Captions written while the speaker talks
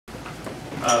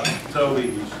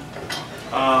Toby.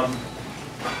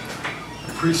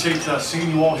 Appreciate seeing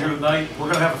you all here tonight. We're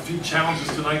going to have a few challenges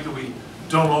tonight that we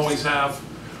don't always have.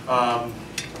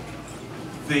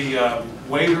 The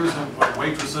waiters and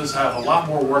waitresses have a lot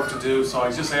more work to do, so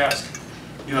I just ask,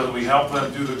 that we help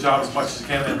them do their job as much as they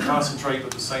can and concentrate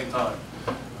at the same time.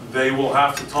 They will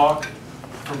have to talk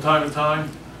from time to time.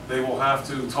 They will have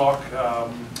to talk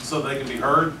so they can be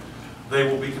heard. They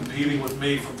will be competing with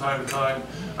me from time to time.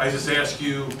 I just ask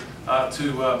you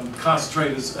to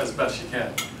concentrate as best you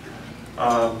can.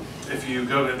 If you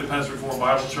go to Independence Reformed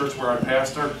Bible Church where I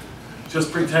pastor,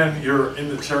 just pretend you're in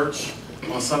the church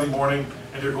on a Sunday morning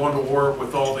and you're going to war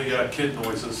with all the kid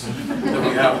noises that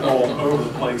we have all over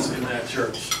the place in that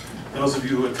church. Those of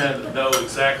you who attend know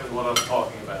exactly what I'm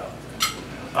talking about.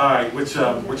 All right, which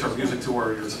are music to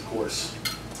our ears, of course.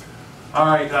 All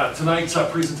right, tonight's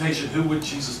presentation, Who Would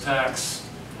Jesus Tax?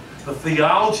 The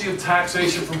theology of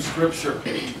taxation from Scripture.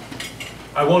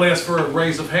 I won't ask for a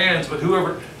raise of hands, but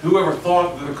whoever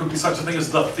thought that there could be such a thing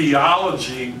as the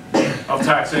theology of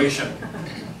taxation?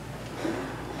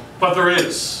 But there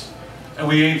is, and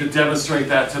we aim to demonstrate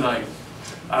that tonight.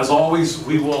 As always,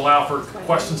 we will allow for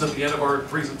questions at the end of our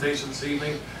presentation this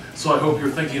evening, so I hope you're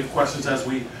thinking of questions as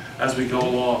we go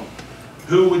along.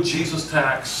 Who would Jesus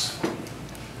tax?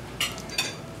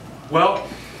 Well,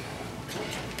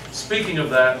 speaking of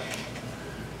that,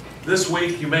 this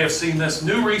week you may have seen this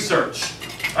new research.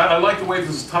 I like the way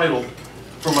this is titled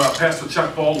from Pastor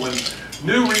Chuck Baldwin.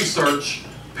 New research,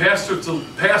 pastors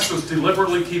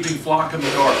deliberately keeping flock in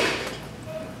the dark.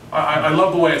 I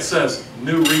love the way it says,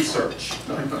 new research.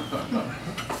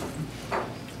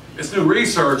 It's new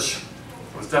research,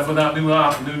 but it's definitely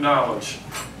not new knowledge.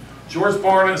 George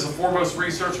Barna is the foremost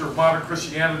researcher of modern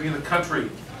Christianity in the country.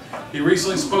 He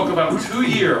recently spoke about a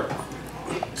two-year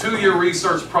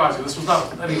research project. This was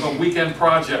not any of a weekend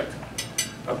project.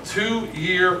 A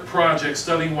two-year project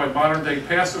studying why modern-day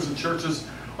pastors and churches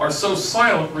are so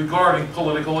silent regarding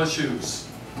political issues.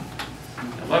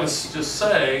 And let us just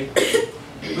say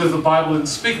that the Bible didn't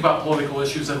speak about political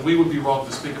issues, and we would be wrong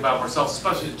to speak about them ourselves,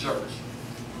 especially in church.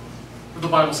 But the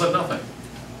Bible said nothing.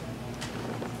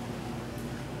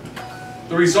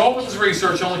 The result of his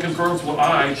research only confirms what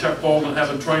I, Chuck Baldwin, have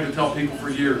been trying to tell people for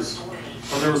years.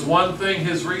 But there was one thing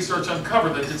his research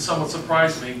uncovered that did somewhat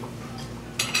surprise me.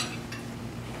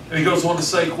 And he goes on to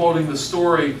say, quoting the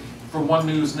story from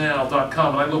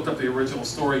OneNewsNow.com, and I looked up the original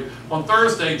story. On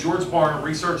Thursday, George Barna,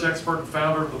 research expert and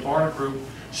founder of the Barna Group,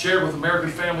 shared with American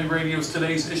Family Radio's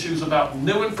Today's Issues about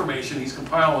new information he's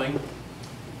compiling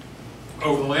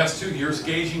over the last 2 years,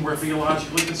 gauging where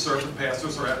theologically conservative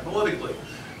pastors are at politically.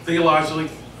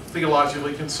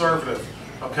 Theologically conservative.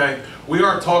 Okay, we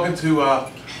aren't talking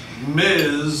to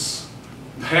Ms.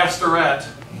 Pastorette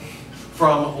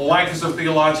from Lancaster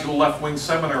Theological Left-Wing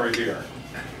Seminary here.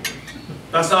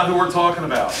 That's not who we're talking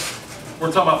about.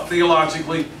 We're talking about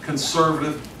theologically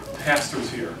conservative pastors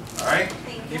here. All right?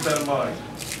 Keep that in mind.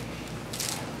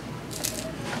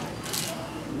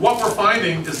 What we're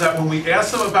finding is that when we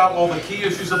ask them about all the key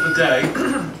issues of the day,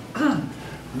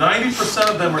 90%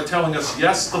 of them are telling us,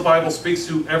 yes, the Bible speaks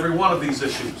to every one of these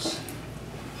issues.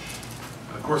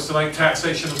 And of course, tonight,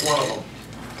 taxation is one of them.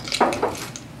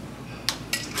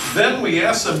 Then we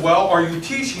ask them, well, are you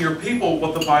teaching your people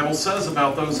what the Bible says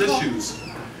about those issues?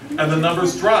 And the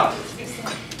numbers drop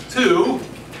to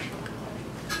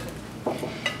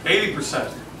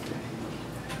 80%.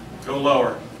 Go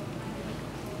lower.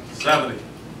 70.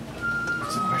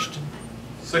 What's the question?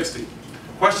 60.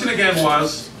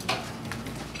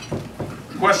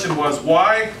 Question was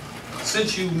why,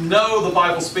 since you know the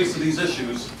Bible speaks to these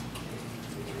issues,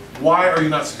 why are you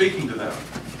not speaking to them?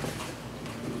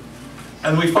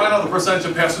 And we find out the percentage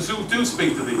of pastors who do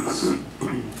speak to these.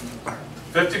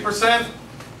 50%?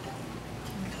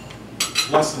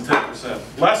 Less than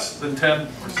 10%. Less than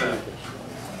 10%.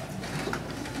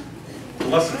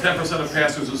 Less than 10% of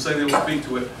pastors who say they will speak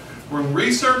to it. When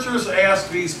researchers ask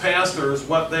these pastors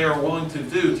what they are willing to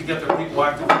do to get their people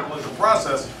active in the political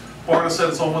process, Barna said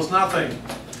it's almost nothing.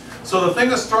 So the thing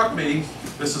that struck me,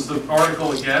 this is the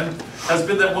article again, has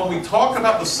been that when we talk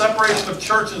about the separation of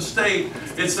church and state,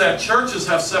 it's that churches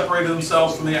have separated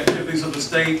themselves from the activities of the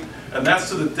state, and that's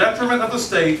to the detriment of the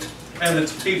state and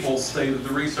its people, stated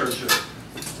the researcher.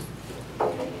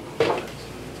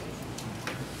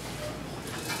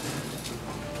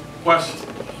 Question.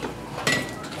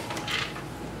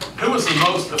 Who is the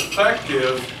most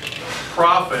effective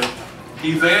prophet,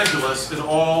 evangelist in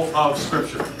all of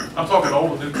Scripture? I'm talking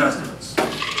Old and New Testaments.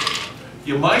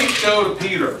 You might go to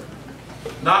Peter.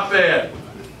 Not bad.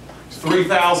 It's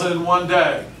 3,000 in one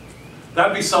day.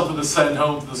 That'd be something to send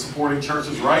home to the supporting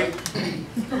churches, right?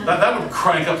 That would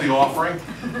crank up the offering.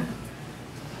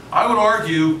 I would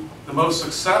argue the most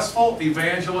successful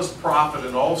evangelist prophet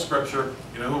in all of Scripture,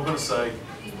 you know who I'm going to say?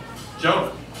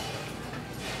 Jonah.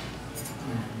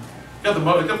 Got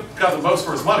the most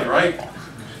for his money, right?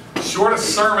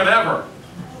 Shortest sermon ever.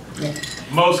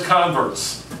 Most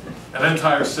converts. An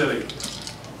entire city.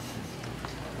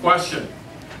 Question.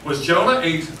 Was Jonah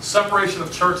a separation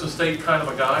of church and state kind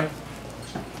of a guy?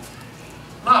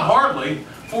 Not hardly.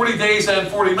 40 days and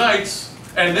 40 nights,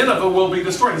 and Nineveh will be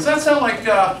destroyed. Does that sound like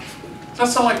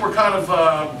we're kind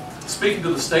of speaking to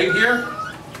the state here?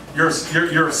 Your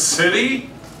city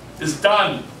is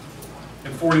done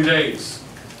in 40 days.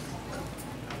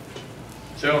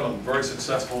 Jonah, very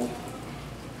successful.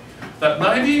 That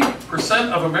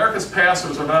 90% of America's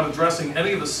pastors are not addressing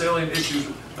any of the salient issues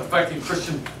affecting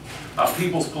Christian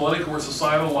people's political or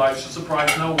societal lives should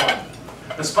surprise no one,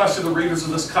 especially the readers of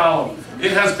this column.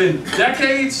 It has been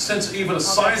decades since even a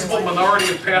sizable minority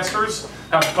of pastors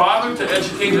have bothered to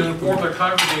educate and inform their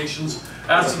congregations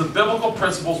as to the biblical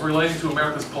principles relating to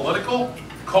America's political,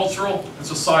 cultural, and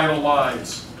societal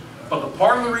lives. But the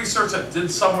part of the research that did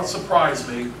somewhat surprise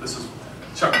me, this is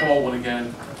Chuck Baldwin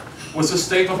again, was a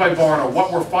statement by Barna.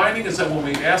 What we're finding is that when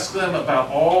we ask them about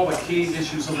all the key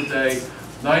issues of the day,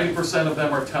 90% of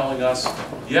them are telling us,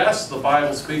 yes, the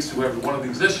Bible speaks to every one of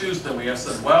these issues. Then we ask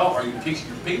them, well, are you teaching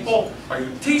your people? Are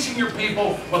you teaching your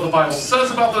people what the Bible says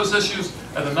about those issues?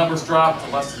 And the numbers drop to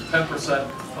less than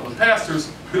 10% of the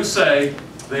pastors who say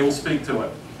they will speak to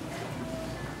it.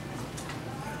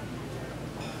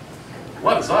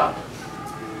 What is up?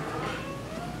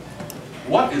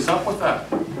 What is up with that?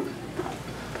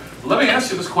 Let me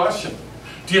ask you this question.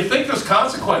 Do you think there's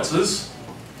consequences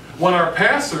when our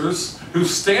pastors who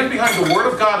stand behind the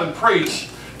Word of God and preach,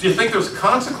 do you think there's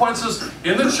consequences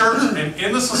in the church and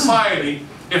in the society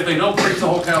if they don't preach the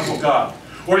whole counsel of God?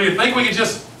 Or do you think we can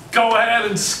just go ahead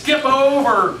and skip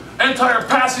over entire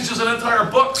passages and entire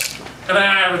books and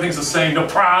everything's the same, no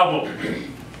problem?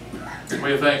 What do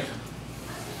you think?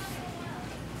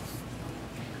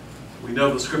 We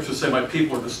know the Scriptures say, my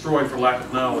people are destroyed for lack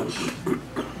of knowledge.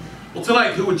 Well,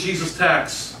 tonight, who would Jesus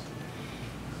tax?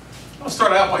 I'll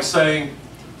start out by saying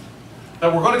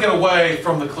that we're going to get away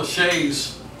from the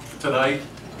cliches tonight.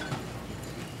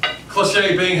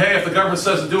 Cliche being, hey, if the government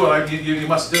says to do it, you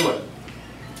must do it.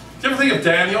 Do you ever think of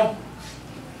Daniel?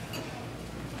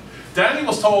 Daniel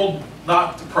was told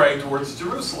not to pray towards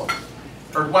Jerusalem.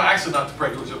 Or, well, actually not to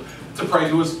pray towards Jerusalem, to pray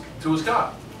to his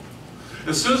God.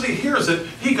 As soon as he hears it,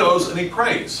 he goes and he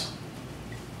prays.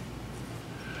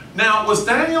 Now, was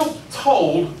Daniel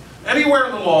told anywhere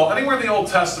in the law, anywhere in the Old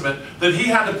Testament, that he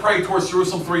had to pray towards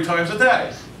Jerusalem 3 times a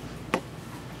day?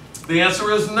 The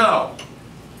answer is no.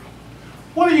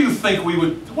 What do you think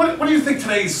what do you think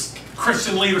today's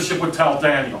Christian leadership would tell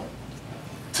Daniel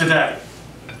today?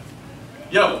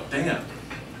 Yo, Dan,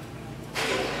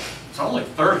 it's only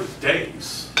 30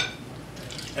 days.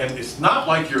 And it's not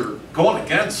like you're going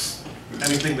against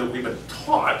anything that we've been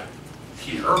taught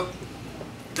here.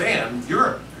 Dan,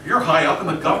 you're high up in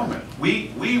the government.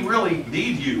 We really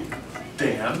need you,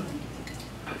 Dan.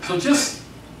 So just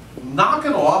knock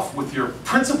it off with your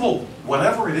principle,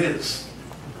 whatever it is.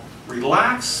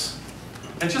 Relax,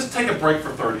 and just take a break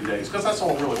for 30 days, because that's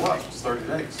all it really was 30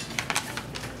 days.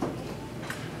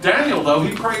 Daniel, though,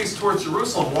 he prays towards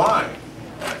Jerusalem. Why?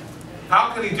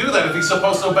 How can he do that if he's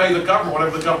supposed to obey the government,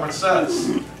 whatever the government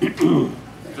says?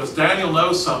 Because Daniel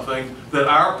knows something that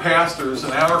our pastors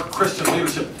and our Christian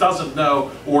leadership doesn't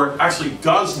know, or actually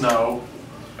does know,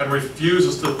 and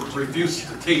refuses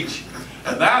to teach.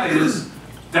 And that is,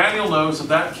 Daniel knows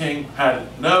that king had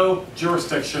no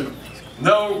jurisdiction,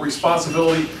 no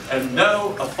responsibility, and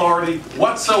no authority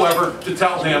whatsoever to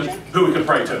tell him who he could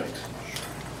pray to.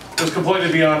 It was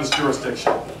completely beyond his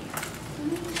jurisdiction.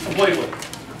 Completely.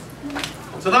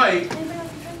 Tonight,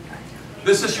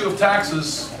 this issue of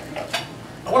taxes,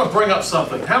 I want to bring up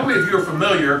something. How many of you are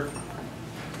familiar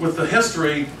with the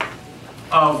history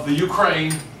of the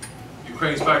Ukraine?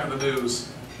 Ukraine's back in the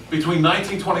news. Between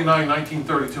 1929 and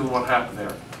 1932 and what happened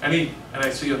there? Any? And I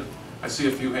see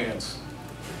a few hands.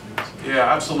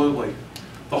 Yeah, absolutely.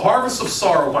 The Harvest of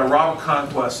Sorrow by Robert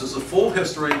Conquest is a full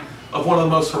history of one of the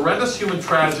most horrendous human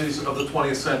tragedies of the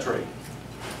 20th century.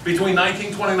 Between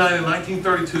 1929 and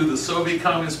 1932, the Soviet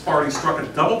Communist Party struck a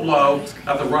double blow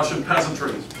at the Russian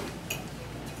peasantry.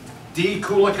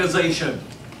 Dekulakization.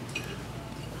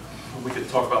 We could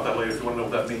talk about that later if you want to know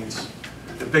what that means.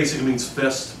 It basically means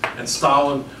fist. And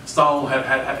Stalin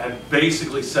had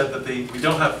basically said that we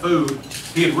don't have food.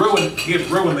 He had ruined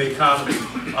the economy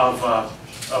of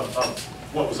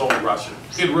what was only Russian.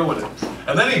 He'd ruined it.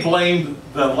 And then he blamed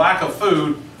the lack of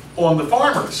food on the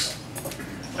farmers.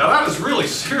 Now that is really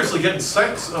seriously getting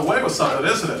away with something,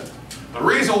 isn't it? The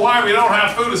reason why we don't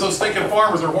have food is those stinking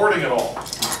farmers are hoarding it all.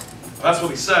 That's what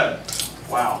he said.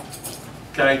 Wow.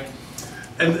 Okay?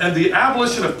 And the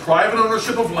abolition of private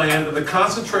ownership of land and the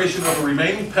concentration of the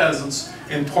remaining peasants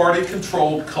in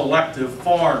party-controlled collective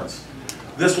farms.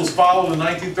 This was followed in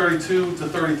 1932 to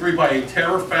 33 by a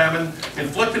terror famine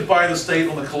inflicted by the state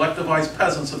on the collectivized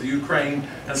peasants of the Ukraine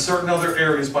and certain other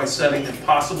areas by setting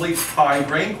impossibly high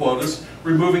grain quotas,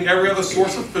 removing every other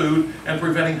source of food, and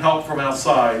preventing help from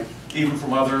outside, even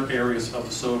from other areas of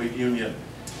the Soviet Union.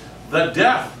 The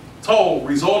death toll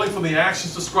resulting from the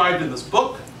actions described in this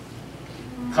book,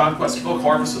 Conquest book,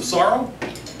 Harvest of Sorrow,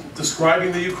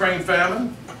 describing the Ukraine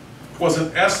famine, was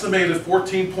an estimated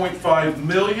 14.5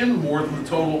 million, more than the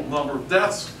total number of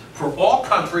deaths for all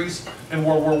countries in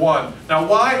World War I. Now,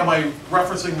 why am I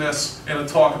referencing this in a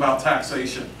talk about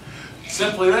taxation?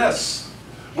 Simply this.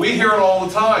 We hear it all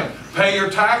the time. Pay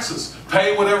your taxes.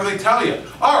 Pay whatever they tell you.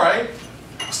 All right.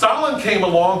 Stalin came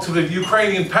along to the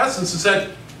Ukrainian peasants and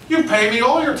said, you pay me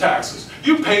all your taxes.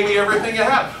 You pay me everything you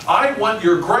have. I want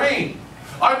your grain.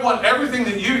 I want everything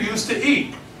that you used to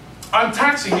eat. I'm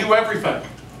taxing you everything.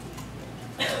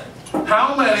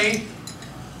 How many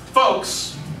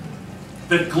folks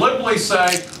that glibly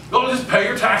say, oh, just pay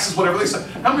your taxes, whatever they say,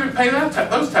 how many pay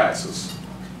those taxes?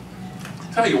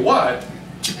 Tell you what,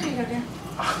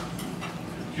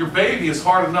 your baby is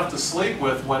hard enough to sleep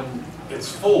with when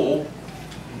it's full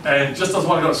and just doesn't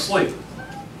want to go to sleep.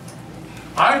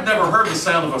 I've never heard the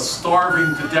sound of a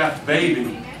starving to death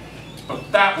baby,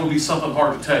 but that would be something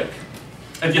hard to take.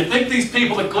 And you think these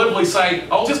people that glibly say,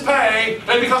 oh, just pay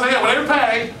because they have whatever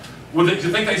pay, do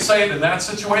you think they say it in that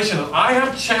situation? And I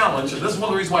have challenged, and this is one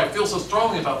of the reasons why I feel so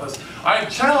strongly about this, I have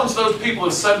challenged those people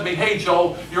who said to me, hey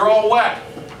Joel, you're all wet.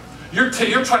 You're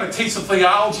trying to teach the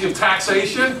theology of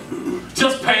taxation?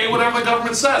 Just pay whatever the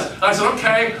government says. And I said,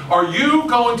 okay, are you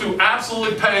going to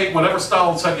absolutely pay whatever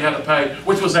Stalin said you had to pay,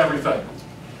 which was everything?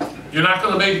 You're not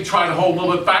going to maybe try to hold a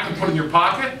little bit back and put it in your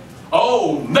pocket?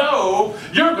 Oh no,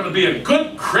 you're going to be a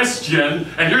good Christian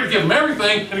and you're going to give them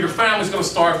everything and your family's going to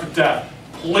starve to death.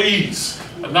 Please,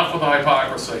 enough with the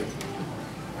hypocrisy.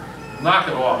 Knock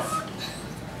it off.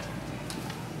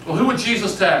 Well, who would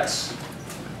Jesus tax?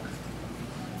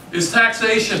 Is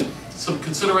taxation some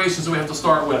considerations that we have to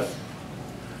start with?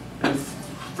 And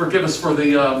forgive us for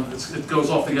the, it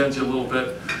goes off the edge a little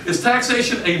bit. Is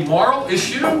taxation a moral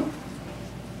issue?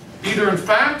 Either in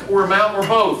fact or amount or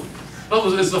both? In other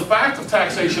words, is the fact of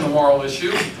taxation a moral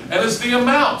issue? And is the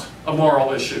amount a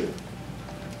moral issue?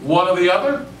 One or the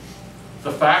other?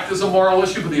 The fact is a moral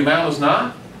issue, but the amount is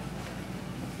not?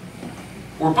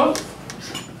 Or both?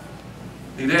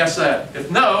 You'd ask that.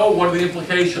 If no, what are the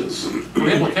implications? Well,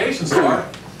 the implications are,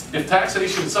 if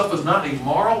taxation itself is not a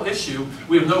moral issue,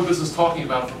 we have no business talking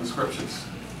about it from the Scriptures.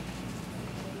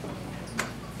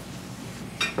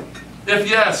 If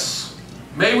yes,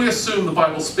 may we assume the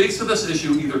Bible speaks to this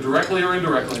issue either directly or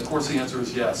indirectly? Of course, the answer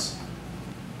is yes.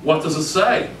 What does it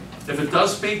say? If it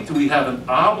does speak, do we have an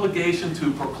obligation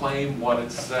to proclaim what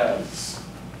it says?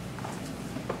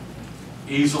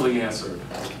 Easily answered.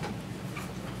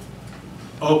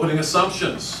 Opening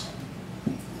assumptions.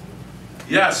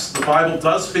 Yes, the Bible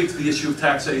does speak to the issue of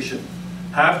taxation.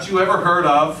 Haven't you ever heard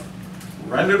of,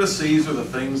 render to Caesar the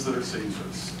things that are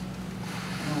Caesar's?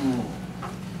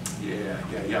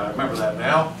 Yeah, I remember that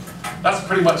now. That's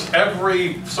pretty much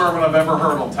every sermon I've ever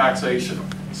heard on taxation.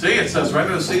 See, it says,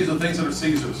 render to Caesar the things that are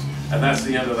Caesar's. And that's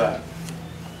the end of that.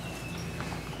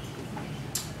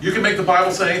 You can make the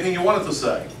Bible say anything you want it to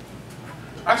say.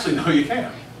 Actually, no, you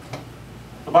can't.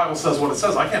 The Bible says what it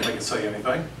says. I can't make it say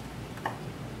anything.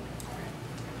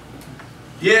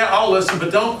 Yeah, I'll listen,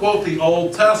 but don't quote the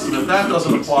Old Testament. That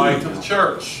doesn't apply to the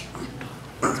church.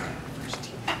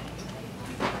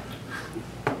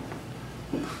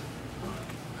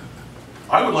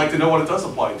 I would like to know what it does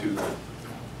apply to then.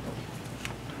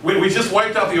 We just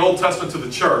wiped out the Old Testament to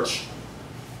the church.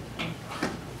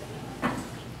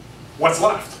 What's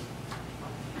left?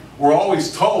 We're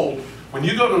always told, when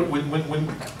you go to,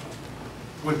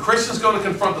 when Christians go to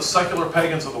confront the secular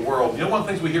pagans of the world, you know one of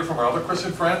the things we hear from our other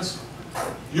Christian friends?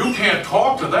 You can't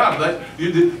talk to them.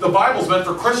 The Bible's meant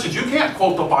for Christians. You can't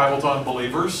quote the Bible to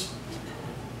unbelievers.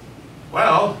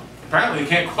 Well, apparently you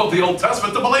can't quote the Old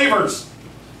Testament to believers.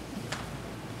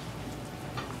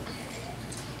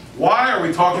 Why are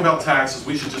we talking about taxes?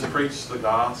 We should just preach the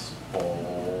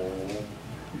gospel.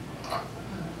 Let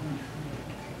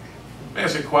me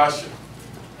ask you a question.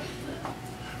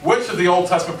 Which of the Old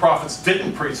Testament prophets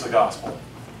didn't preach the gospel?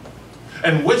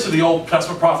 And which of the Old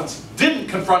Testament prophets didn't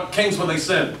confront kings when they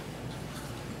sinned?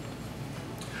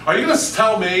 Are you going to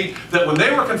tell me that when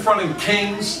they were confronting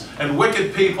kings and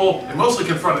wicked people, and mostly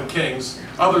confronted kings,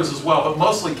 others as well, but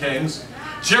mostly kings,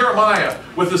 Jeremiah,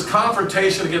 with his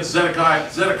confrontation against Zedekiah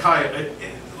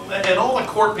and all the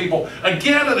court people,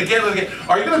 again and again and again,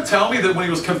 are you going to tell me that when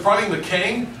he was confronting the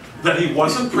king, that he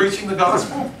wasn't preaching the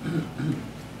gospel?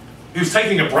 He was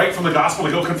taking a break from the gospel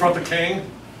to go confront the king?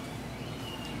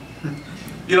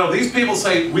 You know, these people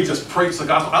say, we just preach the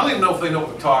gospel. I don't even know if they know what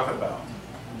they're talking about.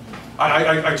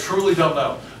 I truly don't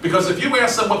know. Because if you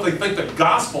ask them what they think the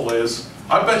gospel is,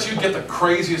 I bet you'd get the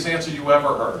craziest answer you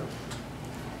ever heard.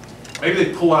 Maybe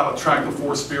they pull out a tract of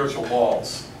 4 spiritual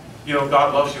laws. You know,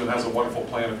 God loves you and has a wonderful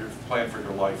plan for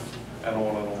your life, and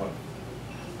on and on.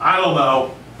 I don't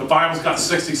know. The Bible's got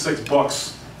 66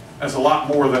 books. That's a lot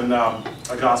more than a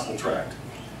gospel tract.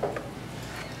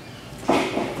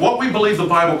 What we believe the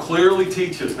Bible clearly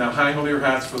teaches, now hang on to your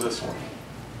hats for this one.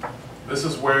 This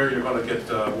is where you're going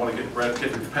to want to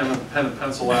get your pen and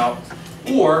pencil out,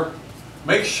 or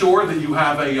make sure that you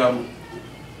have a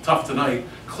tough tonight,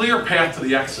 clear path to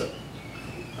the exit.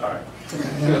 All right.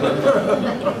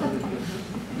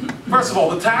 First of all,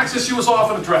 the tax issue is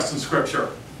often addressed in Scripture.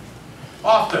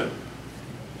 Often.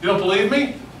 You don't believe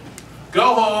me?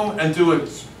 Go home and do a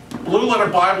blue letter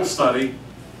Bible study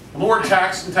on the word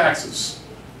tax and taxes.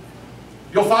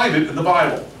 You'll find it in the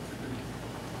Bible.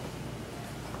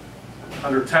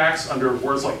 Under tax, under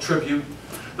words like tribute.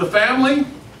 The family,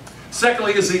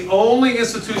 secondly, is the only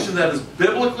institution that is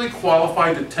biblically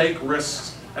qualified to take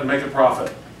risks and make a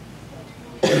profit.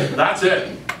 That's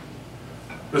it.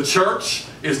 The church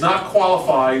is not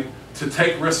qualified to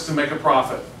take risks and make a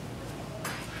profit.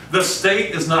 The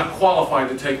state is not qualified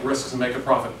to take risks and make a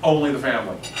profit. Only the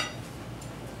family.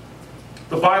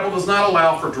 The Bible does not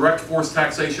allow for direct forced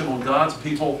taxation on God's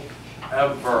people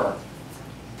ever.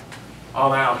 Oh,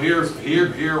 now here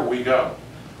we go.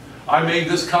 I made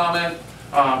this comment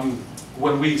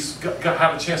when we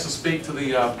had a chance to speak to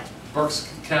the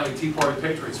Berks County Tea Party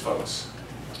Patriots folks.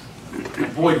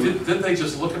 Boy, didn't they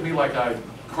just look at me like I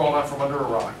crawled out from under a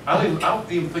rock? I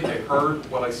don't even think they heard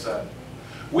what I said.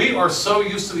 We are so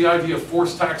used to the idea of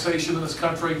forced taxation in this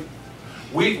country.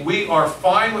 We are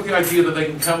fine with the idea that they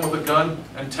can come with a gun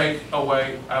and take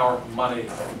away our money.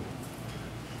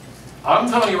 I'm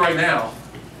telling you right now,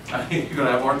 you're going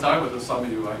to have a hard time with this, some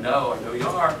of you, I know you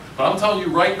are, but I'm telling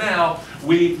you right now,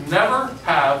 we never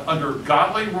have, under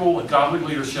godly rule and godly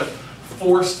leadership,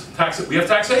 forced taxation. We have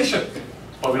taxation,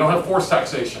 but we don't have forced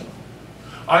taxation.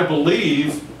 I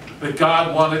believe that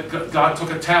God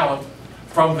took a talent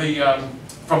from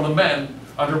the men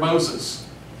under Moses.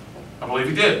 I believe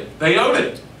he did. They owed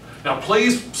it. Now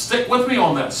please stick with me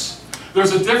on this.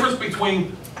 There's a difference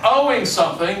between owing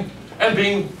something and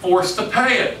being forced to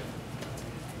pay it.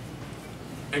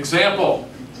 Example,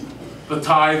 the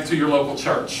tithe to your local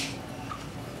church.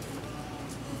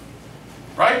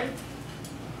 Right?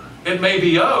 It may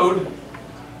be owed,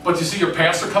 but you see your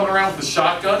pastor coming around with a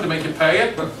shotgun to make you pay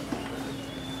it?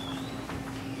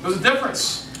 There's a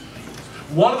difference.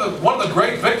 One of the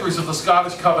great victories of the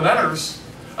Scottish Covenanters,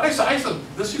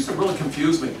 this used to really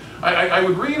confuse me. I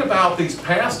would read about these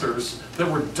pastors that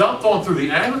were dumped on through the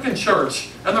Anglican Church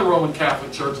and the Roman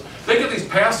Catholic Church. They get these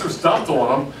pastors dumped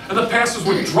on them, and the pastors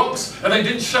were drunks, and they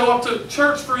didn't show up to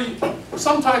church for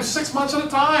sometimes 6 months at a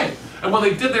time. And when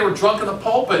they did, they were drunk in the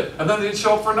pulpit, and then they didn't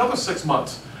show up for another 6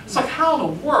 months. It's like, how in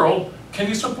the world can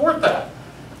you support that?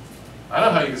 I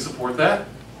know how you can support that.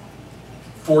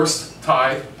 Forced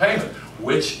tithe payment,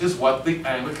 which is what the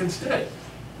Anglicans did.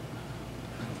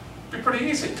 Be pretty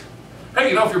easy. Hey,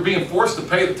 you know, if you're being forced to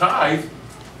pay the tithe,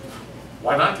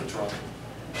 why not get drunk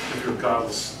if you're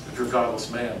a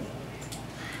godless man?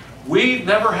 We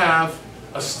never have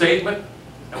a statement,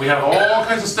 and we have all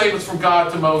kinds of statements from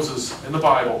God to Moses in the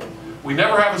Bible. We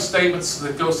never have a statement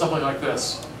that goes something like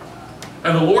this.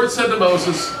 And the Lord said to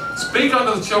Moses, speak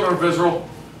unto the children of Israel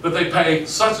that they pay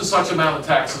such and such amount of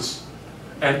taxes,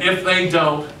 and if they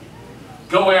don't,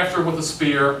 go after them with a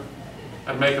spear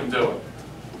and make them do it.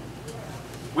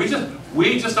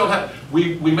 We just don't have,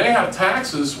 we may have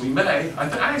taxes, I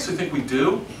actually think we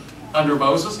do under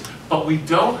Moses, but we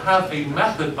don't have a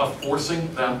method of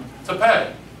forcing them to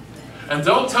pay. And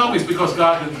don't tell me it's because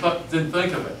God didn't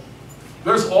think of it.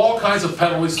 There's all kinds of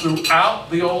penalties throughout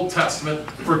the Old Testament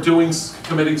for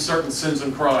committing certain sins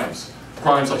and crimes.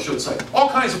 Crimes, I should say. All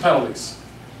kinds of penalties.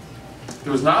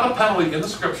 There was not a penalty in the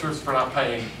Scriptures for not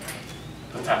paying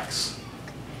the tax.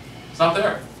 It's not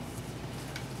there.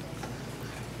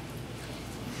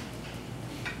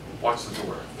 Watch the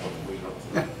door.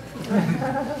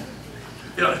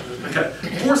 Yeah, okay.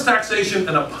 Forced taxation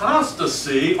and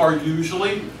apostasy are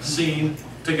usually seen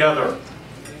together.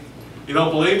 You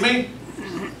don't believe me?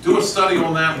 Do a study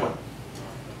on that one.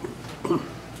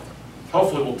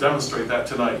 Hopefully we'll demonstrate that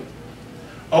tonight.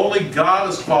 Only God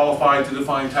is qualified to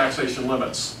define taxation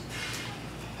limits.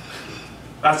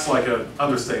 That's like an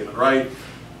understatement, right?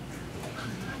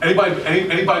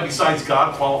 Anybody besides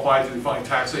God qualified to define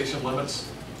taxation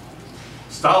limits?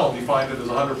 Stalin defined it as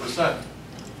 100%.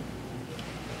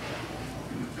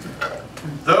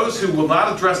 Those who will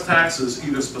not address taxes,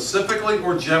 either specifically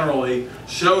or generally,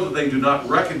 show that they do not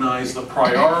recognize the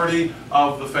priority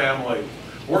of the family.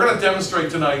 We're going to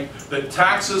demonstrate tonight that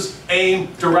taxes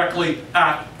aim directly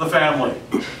at the family.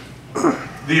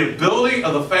 The ability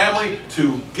of the family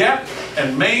to get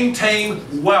and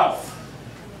maintain wealth.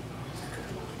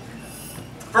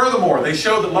 Furthermore, they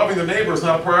show that loving their neighbor is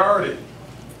not a priority.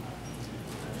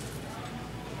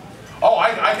 Oh,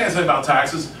 I can't say about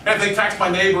taxes. If they tax my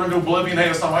neighbor into oblivion, hey,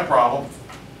 that's not my problem.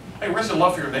 Hey, where's your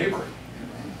love for your neighbor?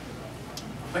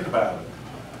 Think about it.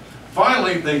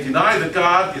 Finally, they deny that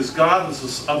God is God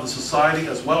of the society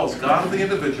as well as God of the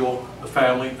individual, the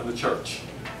family, and the church.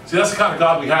 See, that's the kind of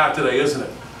God we have today, isn't it?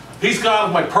 He's God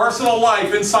of my personal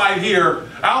life inside here.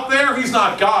 Out there, He's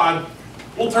not God.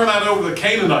 We'll turn that over to the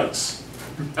Canaanites.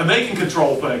 And they can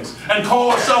control things. And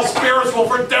call ourselves spiritual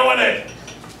for doing it.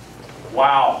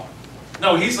 Wow.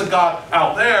 No, He's the God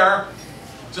out there,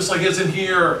 just like He is in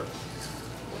here.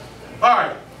 All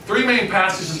right, three main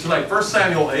passages tonight. 1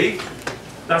 Samuel 8,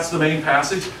 that's the main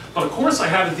passage. But of course I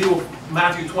had to deal with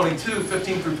Matthew 22,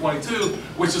 15 through 22,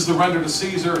 which is the render to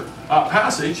Caesar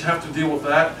passage. Have to deal with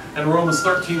that. And Romans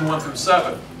 13, 1 through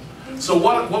 7. So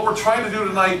what we're trying to do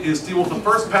tonight is deal with the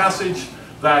first passage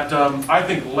that I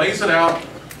think lays it out.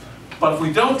 But if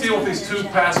we don't deal with these two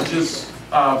passages,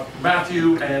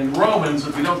 Matthew and Romans,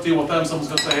 if we don't deal with them, someone's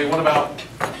going to say, hey, what about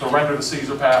the render to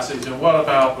Caesar passage? And what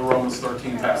about the Romans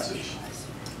 13 passage?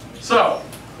 So,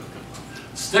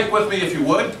 stick with me if you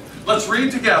would. Let's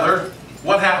read together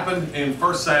what happened in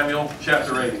 1 Samuel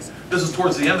chapter 8. This is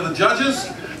towards the end of the Judges.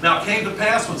 Now it came to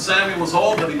pass when Samuel was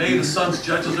old that he made his sons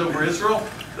judges over Israel.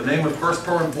 The name of the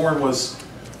firstborn was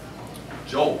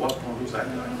Joel. Who's that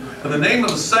guy? And the name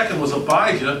of the second was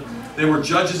Abijah. They were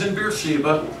judges in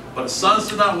Beersheba, but his sons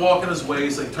did not walk in his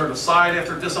ways. They turned aside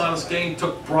after dishonest gain,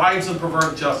 took bribes, and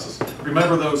perverted justice.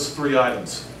 Remember those three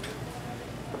items.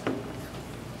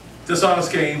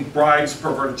 Dishonest gain, bribes,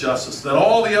 perverted justice. Then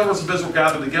all the elders of Israel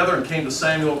gathered together and came to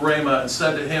Samuel at Ramah and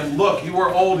said to him, look, you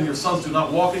are old and your sons do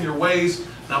not walk in your ways.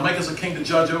 Now make us a king to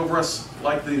judge over us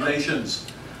like the nations.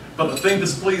 But the thing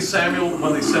displeased Samuel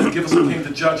when they said, give us a king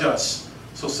to judge us.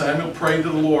 So Samuel prayed to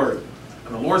the Lord.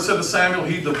 And the Lord said to Samuel,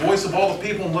 heed the voice of all the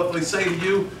people and what they say to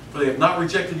you, for they have not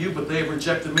rejected you, but they have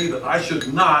rejected me, that I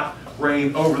should not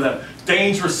reign over them.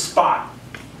 Dangerous spot.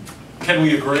 Can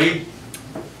we agree?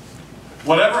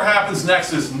 Whatever happens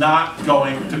next is not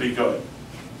going to be good.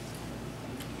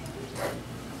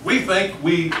 We think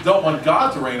we don't want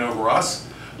God to reign over us.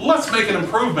 Let's make an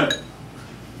improvement.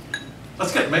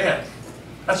 Let's get mad.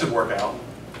 That should work out.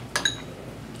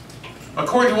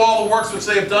 According to all the works which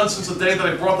they have done since the day that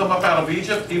I brought them up out of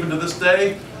Egypt, even to this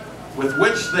day, with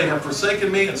which they have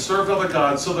forsaken me and served other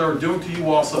gods, so they are doing to you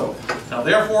also. Now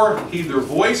therefore, heed their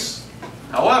voice.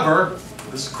 However,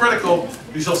 this is critical,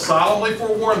 you shall solemnly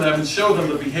forewarn them and show them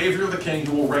the behavior of the king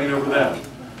who will reign over them.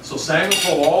 So Samuel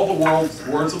told all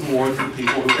the words of the Lord to the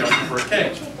people who asked him for a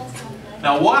king.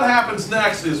 Now what happens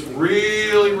next is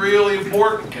really, really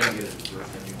important.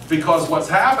 Because what's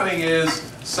happening is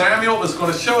Samuel is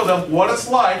going to show them what it's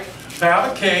like to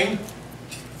have a king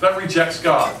that rejects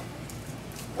God.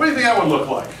 What do you think that would look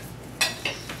like?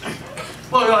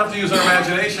 Well, we don't have to use our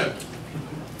imagination.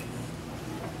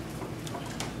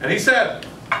 And he said,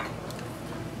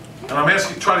 and I'm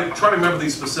asking you, try to remember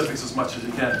these specifics as much as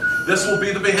you can. This will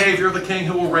be the behavior of the king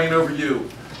who will reign over you.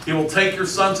 He will take your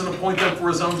sons and appoint them for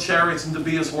his own chariots and to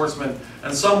be his horsemen.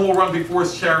 And some will run before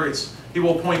his chariots. He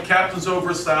will appoint captains over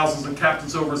his thousands and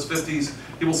captains over his 50s.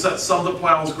 He will set some to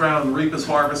plow his ground and reap his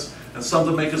harvest, and some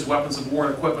to make his weapons of war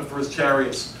and equipment for his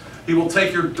chariots. He will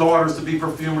take your daughters to be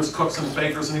perfumers, cooks, and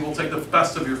bakers, and he will take the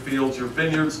best of your fields, your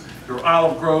vineyards, your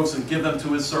olive groves, and give them to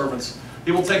his servants.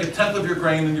 He will take 1/10 of your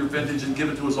grain in your vintage and give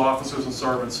it to his officers and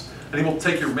servants. And he will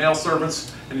take your male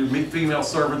servants and your female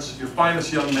servants, your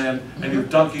finest young men, and your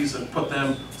donkeys, and put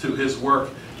them to his work.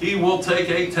 He will take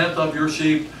 1/10 of your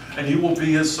sheep, and you will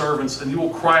be his servants, and you will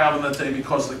cry out on that day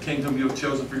because of the kingdom you have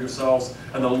chosen for yourselves,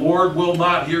 and the Lord will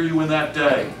not hear you in that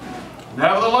day.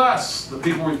 Nevertheless, the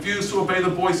people refused to obey the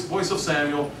voice of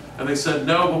Samuel, and they said,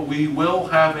 no, but we will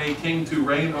have a king to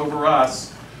reign over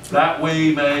us. that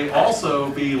we may also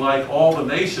be like all the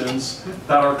nations,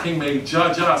 that our king may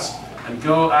judge us and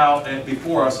go out and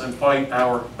before us and fight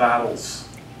our battles.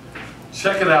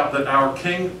 Check it out, that our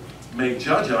king may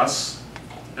judge us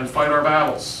and fight our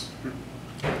battles.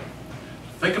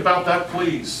 Think about that,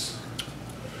 please.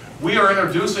 We are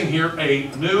introducing here a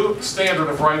new standard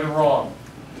of right and wrong.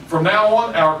 From now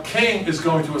on, our king is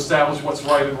going to establish what's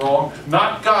right and wrong,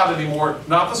 not God anymore,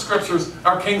 not the scriptures.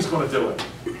 Our king's going to do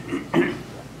it.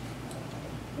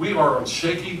 We are on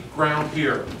shaky ground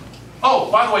here.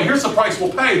 Oh, by the way, here's the price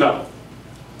we'll pay, though.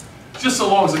 Just so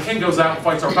long as the king goes out and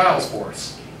fights our battles for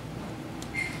us.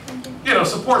 You know,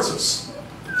 supports us.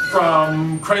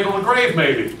 From cradle to grave,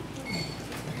 maybe.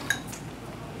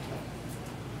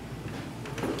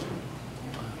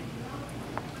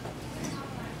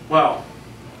 Well,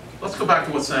 let's go back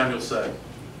to what Samuel said.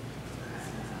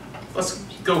 Let's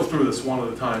go through this one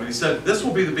at a time. And he said, this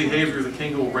will be the behavior of the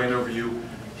king who will reign over you.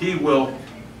 He will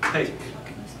take.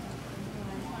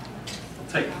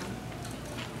 Take.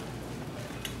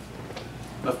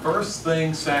 The first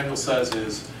thing Samuel says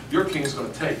is, your king is going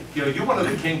to take. You know, you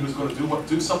wanted a king who's going to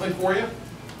do something for you?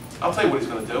 I'll tell you what he's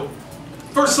going to do.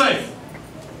 First thing,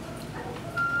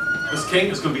 this king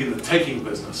is going to be in the taking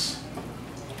business.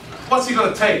 What's he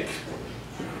going to take?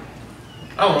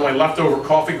 I don't know, my leftover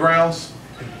coffee grounds?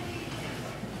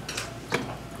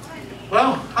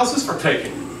 Well, how's this for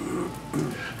taking?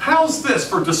 How's this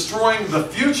for destroying the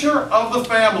future of the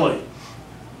family?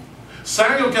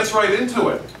 Samuel gets right into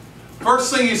it.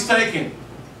 First thing he's taking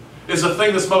is the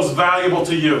thing that's most valuable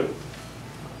to you.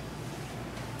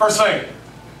 First thing,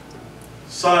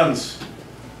 sons,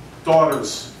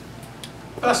 daughters,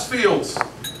 best fields.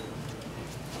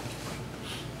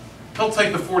 He'll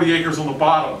take the 40 acres on the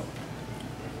bottom.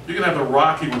 You can have the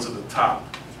rocky ones at the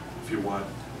top, if you want.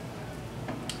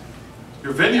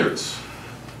 Your vineyards,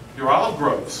 your olive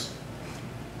groves.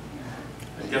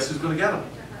 And guess who's going to get them?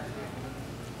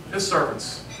 His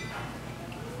servants.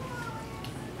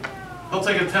 He'll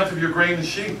take 1/10 of your grain and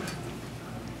sheep.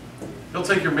 He'll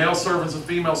take your male servants and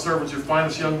female servants, your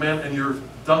finest young men, and your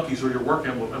donkeys or your work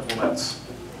implements.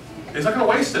 He's not going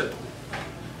to waste it.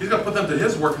 He's going to put them to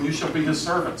his work, and you shall be his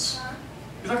servants.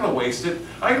 He's not going to waste it.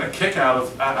 I get a kick out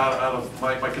of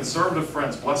my conservative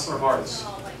friends, bless their hearts.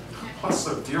 Bless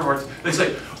their dear hearts. They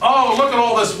say, oh, look at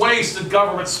all this wasted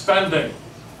government spending.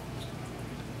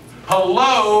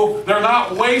 Hello, they're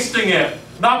not wasting it.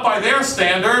 Not by their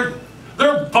standard.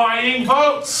 They're buying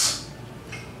votes.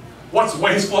 What's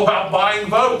wasteful about buying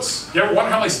votes? You ever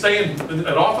wonder how they stay in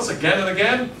office again and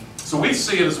again? So we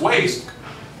see it as waste,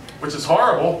 which is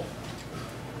horrible.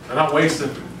 They're not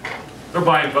wasting. They're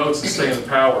buying votes to stay in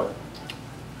power.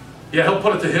 Yeah, he'll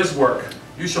put it to his work.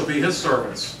 You shall be his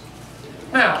servants.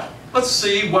 Now, let's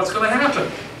see what's going to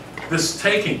happen. This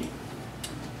taking.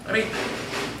 I mean,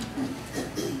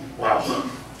 wow.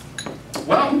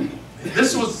 Well,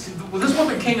 this is what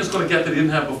the king is going to get that he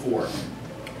didn't have before.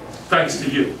 Thanks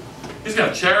to you. He's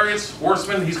got chariots,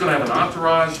 horsemen. He's going to have an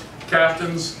entourage,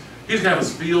 captains. He's going to have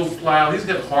his field plowed. He's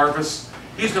going to harvest.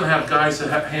 He's going to have guys that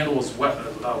handle his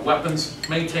weapons,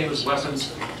 maintain his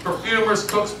weapons, perfumers,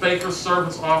 cooks, bakers,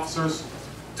 servants, officers,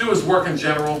 do his work in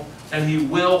general, and he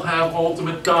will have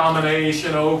ultimate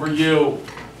domination over you.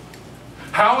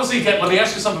 How is he getting, let me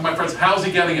ask you something, my friends, how is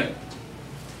he getting it?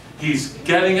 He's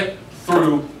getting it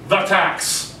through the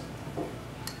tax.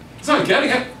 He's not getting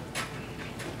it.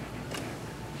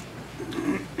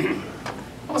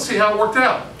 Well, let's see how it worked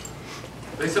out.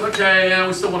 They said, okay, yeah,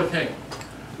 we still want a king.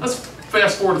 Let's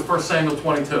fast forward to 1 Samuel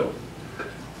 22.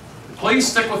 Please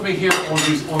stick with me here on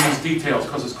these details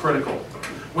because it's critical.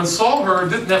 When Saul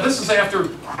heard, now this is after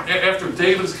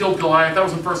David has killed Goliath, that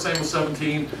was in 1 Samuel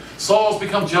 17. Saul's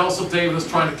become jealous of David and is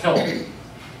trying to kill him.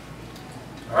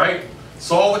 All right?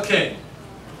 Saul the king,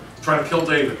 trying to kill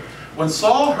David. When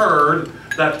Saul heard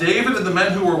that David and the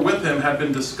men who were with him had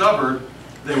been discovered,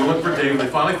 they were looking for David, they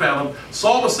finally found him.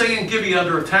 Saul was staying in Gibeah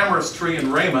under a tamarisk tree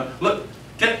in Ramah. Look,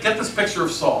 get this picture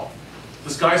of Saul.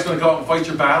 This guy's going to go out and fight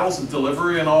your battles and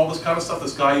delivery and all this kind of stuff.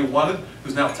 This guy you wanted,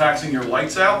 who's now taxing your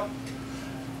lights out.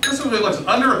 This is what he looks like.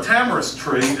 Under a tamarisk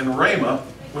tree in Ramah,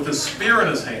 with his spear in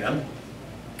his hand,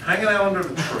 hanging out under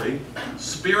the tree,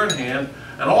 spear in hand,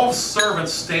 and all his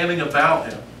servants standing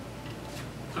about him.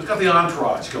 So he's got the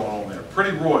entourage going on there.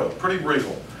 Pretty royal, pretty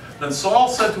regal. Then Saul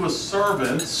said to his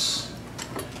servants,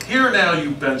 "Hear now, you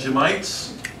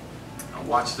Benjamites." Now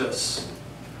watch this.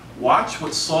 Watch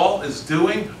what Saul is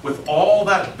doing with all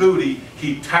that booty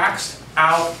he taxed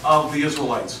out of the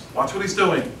Israelites. Watch what he's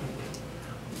doing.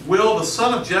 "Will the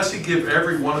son of Jesse give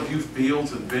every one of you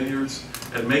fields and vineyards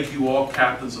and make you all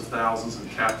captains of thousands and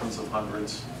captains of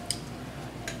hundreds?"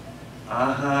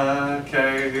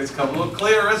 Okay, it's come a little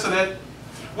clear, isn't it?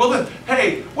 Well then,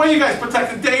 hey, why are you guys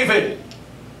protecting David?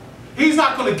 He's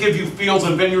not going to give you fields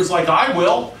and vineyards like I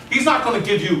will. He's not going to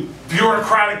give you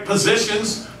bureaucratic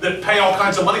positions that pay all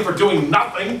kinds of money for doing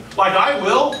nothing like I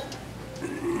will.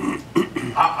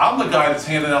 I'm the guy that's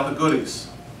handing out the goodies.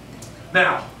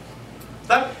 Now,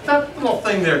 that little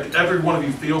thing there, every one of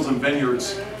you fields and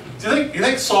vineyards, you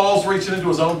think Saul's reaching into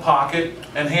his own pocket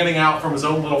and handing out from his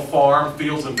own little farm,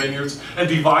 fields and vineyards, and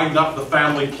dividing up the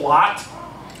family plot?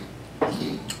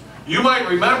 You might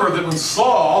remember that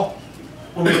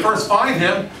when we first find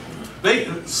him,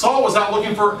 Saul was out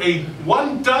looking for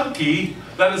one donkey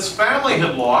that his family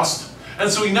had lost, and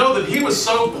so we know that he was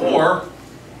so poor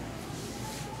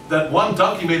that one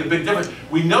donkey made a big difference.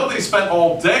 We know that he spent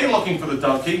all day looking for the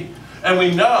donkey, and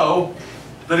we know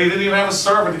that he didn't even have a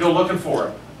servant to go looking for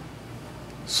it.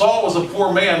 Saul was a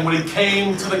poor man when he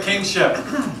came to the kingship.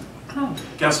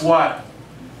 Guess what?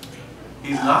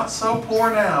 He's not so poor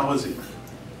now, is he?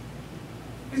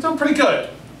 He's done pretty good.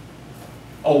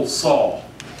 Old Saul.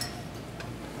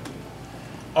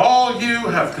 All you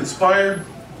have conspired,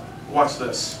 watch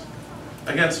this,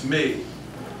 against me.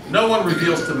 No one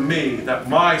reveals to me that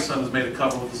my son has made a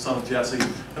covenant with the son of Jesse,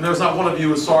 and there's not one of you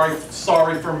who is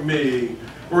sorry for me,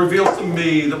 or reveals to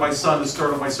me that my son has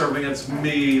stirred up my servant against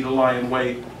me to lie in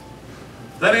wait.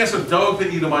 Then answered Doeg the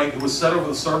Edomite, who was set over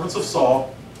the servants of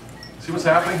Saul. See what's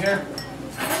happening here?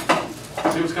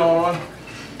 See what's going on?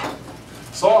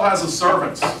 Saul has his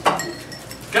servants.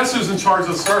 Guess who's in charge of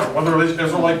the servant? One of the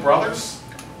Israelite brothers?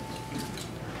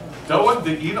 Doeg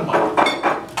the Edomite,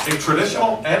 a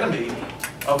traditional enemy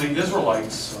of the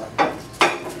Israelites,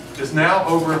 is now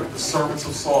over the servants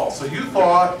of Saul. So you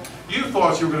thought you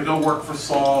were going to go work for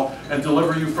Saul and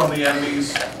deliver you from the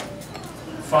enemies.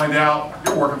 Find out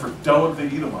you're working for Doeg the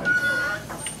Edomite.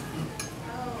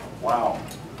 Wow.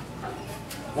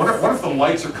 What if the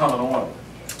lights are coming on?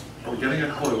 We're getting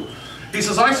a clue. He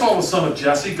says, I saw the son of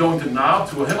Jesse going to Nob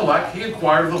to Ahimelech. He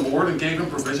inquired of the Lord and gave him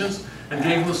provisions and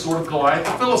gave him the sword of Goliath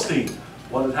the Philistine.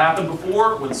 What had happened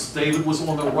before, when David was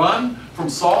on the run from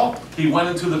Saul, he went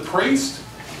into the priest.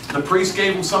 The priest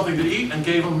gave him something to eat and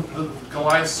gave him the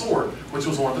Goliath's sword, which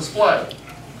was on display.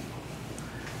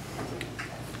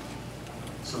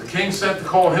 So the king sent to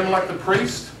call Ahimelech the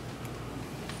priest,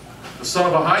 the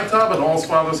son of Ahitub, and all his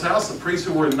father's house, the priests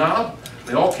who were in Nob.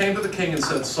 They all came to the king and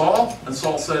said, Saul. And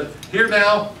Saul said, Hear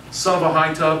now, son of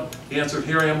Ahitub. He answered,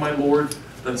 Here I am, my lord.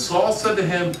 Then Saul said to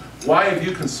him, Why have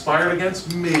you conspired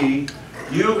against me,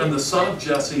 you and the son of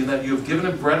Jesse, and that you have given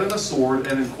him bread and a sword,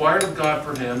 and inquired of God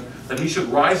for him, that he should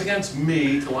rise against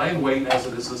me to lie in wait as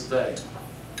it is this day?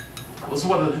 Listen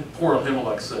to what poor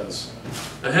Ahimelech says.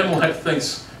 Ahimelech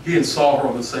thinks he and Saul are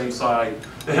on the same side.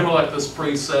 Ahimelech, this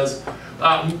priest, says,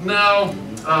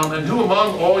 and who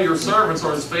among all your servants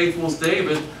are as faithful as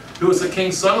David, who is the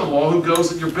king's son-in-law, who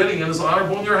goes at your bidding and is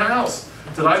honorable in your house?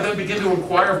 Did I then begin to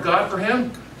inquire of God for him?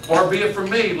 Far be it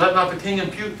from me, let not the king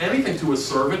impute anything to his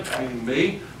servant, meaning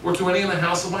me, or to any in the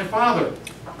house of my father.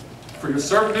 For your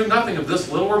servant knew nothing of this,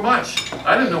 little or much.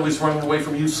 I didn't know he's running away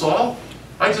from you, Saul.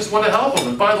 I just want to help him,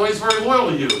 and by the way, he's very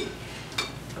loyal to you.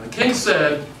 And the king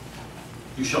said,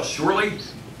 You shall surely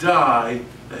die,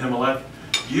 Ahimelech,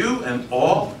 you and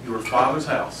all your father's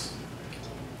house.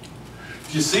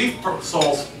 Did you see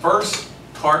Saul's first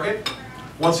target,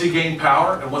 once he gained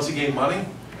power and once he gained money?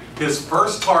 His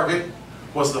first target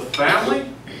was the family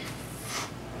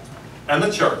and the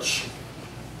church.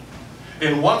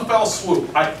 In one fell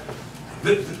swoop.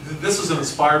 This is an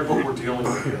inspired book we're dealing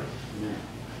with here.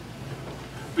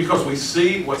 Because we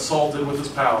see what Saul did with his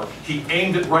power. He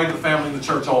aimed it right at the family and the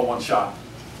church all in one shot.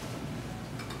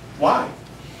 Why?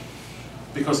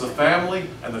 Because the family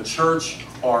and the church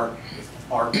are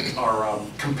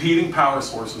competing power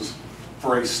sources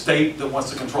for a state that wants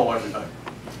to control everything.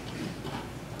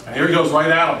 And here he goes right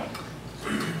at them.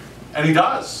 And he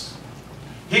does.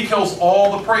 He kills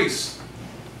all the priests.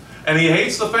 And he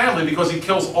hates the family because he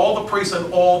kills all the priests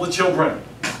and all the children.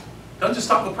 Doesn't just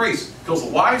stop the priests. Kills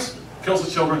the wives, kills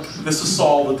the children. This is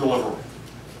Saul the deliverer.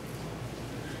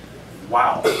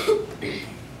 Wow.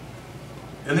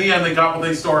 In the end, they got what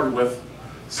they started with.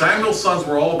 Samuel's sons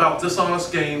were all about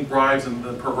dishonest gain, bribes, and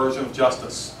the perversion of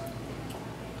justice.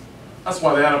 That's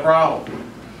why they had a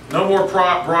problem. No more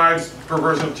bribes,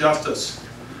 perversion of justice.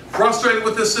 Frustrated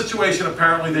with this situation,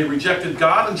 apparently they rejected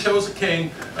God and chose a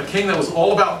king that was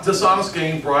all about dishonest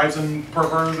gain, bribes, and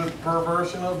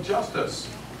perversion of justice.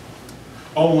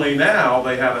 Only now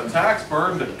they had a tax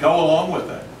burden to go along with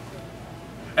it.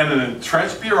 And an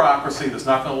entrenched bureaucracy that's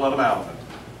not going to let them out of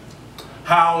it.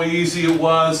 How easy it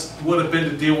would have been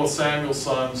to deal with Samuel's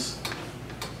sons.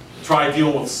 Try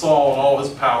dealing with Saul and all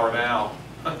his power now.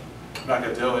 I'm not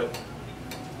going to do it.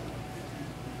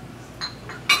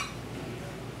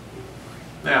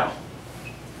 Now,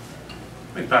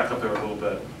 let me back up there a little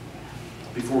bit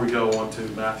before we go on to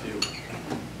Matthew.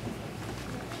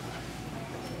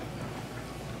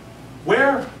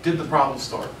 Where did the problem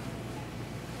start?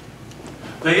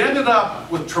 They ended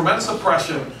up with tremendous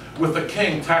oppression, with the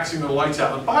king taxing their lights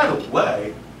out. And by the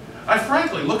way, I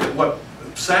frankly look at what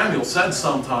Samuel said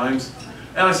sometimes,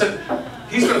 and I said,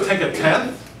 he's going to take a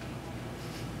tenth?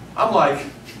 I'm like,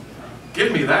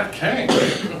 give me that king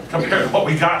compared to what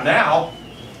we got now.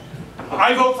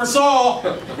 I vote for Saul.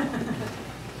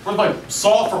 Where's my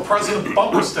Saul for president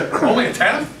bumper sticker? Only a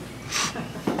tenth?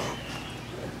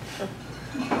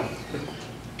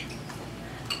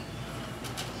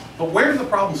 But where did the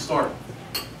problem start?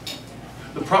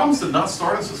 The problems did not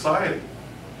start in society.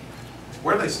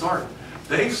 Where did they start?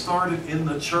 They started in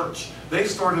the church. They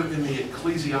started in the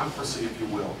ecclesiocracy, if you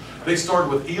will. They started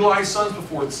with Eli's sons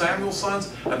before Samuel's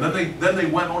sons, and then they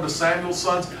went on to Samuel's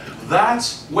sons.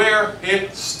 That's where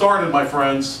it started, my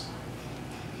friends.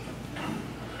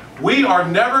 We are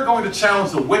never going to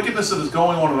challenge the wickedness that is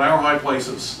going on in our high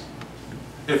places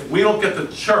if we don't get the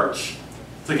church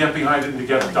to get behind it and to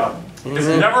get it done. It's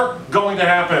never going to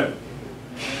happen.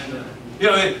 You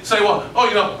know, they say, well, oh,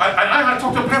 you know, I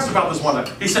talked to a pastor about this one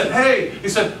night. He said, hey,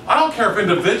 I don't care if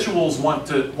individuals want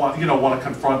to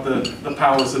confront the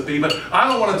powers that be, but I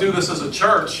don't want to do this as a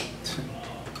church.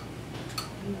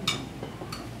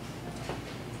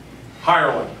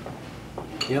 Hireling.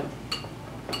 Yep.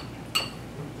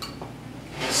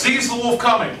 Sees the wolf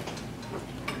coming.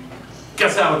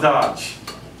 Gets out of Dodge.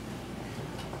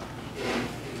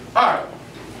 All right.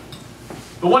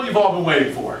 The one you've all been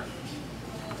waiting for.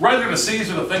 Render to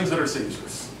Caesar the things that are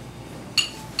Caesar's.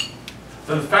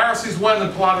 Then the Pharisees went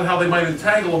and plotted how they might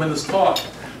entangle him in this talk.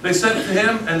 They sent to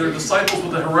him and their disciples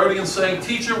with the Herodians, saying,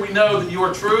 Teacher, we know that you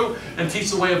are true and teach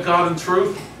the way of God in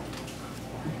truth.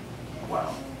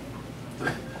 Wow.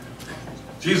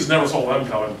 Jesus never saw them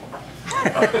coming.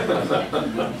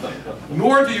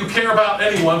 Nor do you care about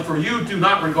anyone, for you do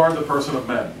not regard the person of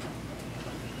men.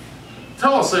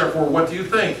 Tell us, therefore, what do you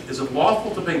think? Is it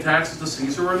lawful to pay taxes to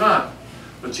Caesar or not?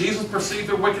 But Jesus perceived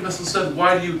their wickedness and said,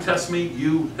 Why do you test me,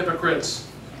 you hypocrites?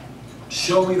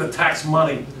 Show me the tax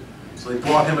money. So they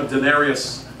brought him a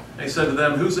denarius. And he said to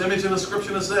them, Whose image and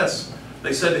inscription is this?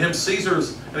 They said to him,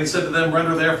 Caesar's. And he said to them,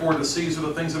 Render therefore to Caesar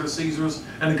the things that are Caesar's,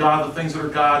 and to God the things that are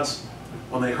God's.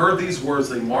 When they heard these words,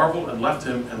 they marveled and left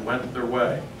him and went their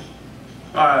way.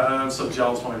 I'm so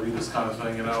jealous when I read this kind of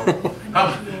thing, you know.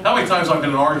 How many times I've been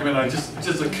in an argument,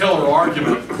 just a killer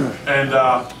argument, and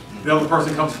the other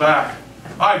person comes back.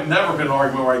 I've never been in an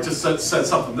argument where I just said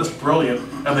something this brilliant,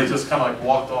 and they just kind of like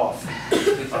walked off.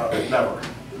 Never.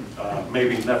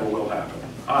 Maybe never will happen.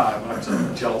 I'm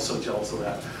so jealous of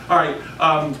that. All right,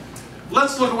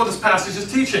 let's look at what this passage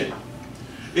is teaching.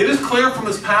 It is clear from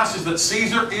this passage that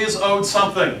Caesar is owed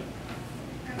something.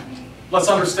 Let's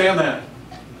understand that.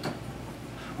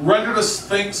 Render to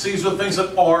Caesar the things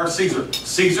that are Caesar.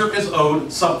 Caesar is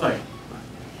owed something.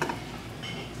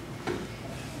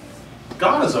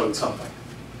 God is owed something.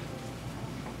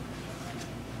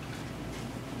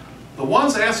 The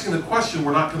ones asking the question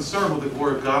were not concerned with the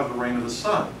glory of God and the reign of the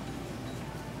Son.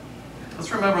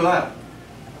 Let's remember that.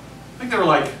 I think they were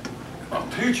like, oh,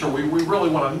 teacher, we really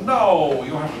want to know.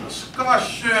 You don't have a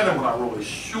discussion, and we're not really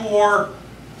sure.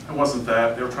 It wasn't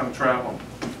that. They were trying to trap them.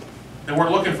 They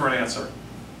weren't looking for an answer.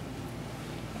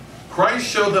 Christ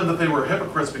showed them that they were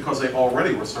hypocrites because they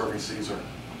already were serving Caesar.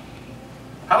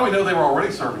 How do we know they were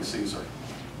already serving Caesar?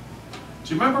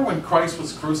 Do you remember when Christ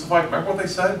was crucified? Remember what they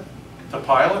said to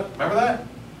Pilate? Remember that?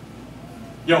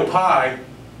 Yo, Pi,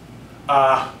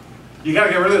 you got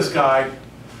to get rid of this guy,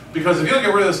 because if you don't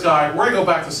get rid of this guy, we're going to go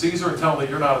back to Caesar and tell him that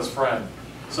you're not his friend.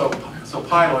 So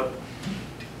Pilate,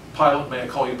 may I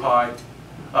call you Pi,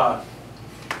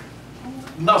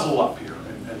 nuzzle up here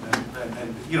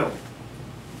and you know,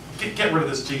 get rid of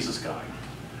this Jesus guy.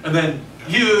 And then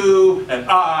you and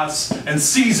us and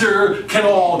Caesar can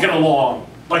all get along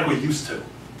like we used to.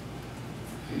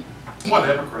 What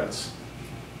hypocrites.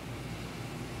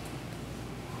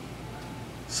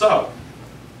 So,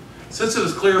 since it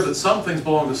is clear that some things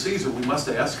belong to Caesar, we must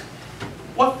ask,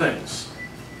 what things?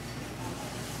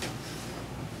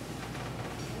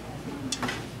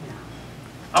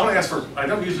 I'm going to ask for, I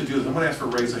don't usually do this, I'm going to ask for a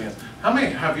raise of hands. How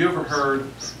many have you ever heard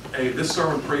this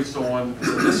sermon preached on,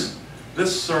 this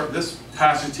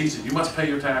passage teaches you must pay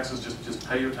your taxes, just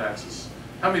pay your taxes.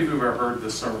 How many of you have ever heard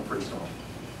this sermon preached on?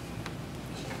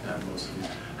 Yeah, most of you.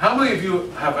 How many of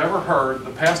you have ever heard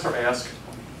the pastor ask,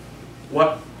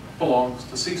 what belongs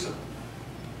to Caesar.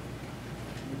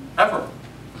 Ever.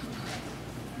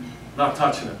 Not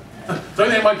touching it. Don't you think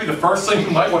that might be the first thing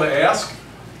you might want to ask?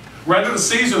 Render to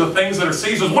Caesar the things that are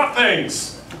Caesar's. What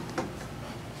things?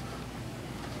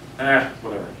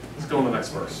 Whatever. Let's go on the next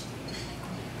verse.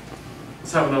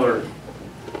 Let's have another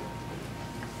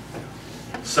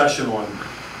session on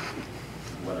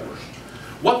whatever.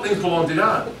 What things belong to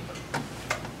God?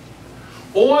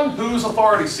 On whose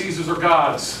authority? Caesar's or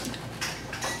God's?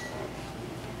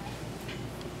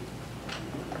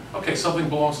 Okay, something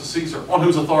belongs to Caesar. On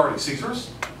whose authority? Caesar's?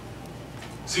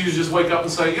 Caesar just wake up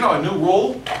and say, you know, a new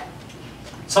rule?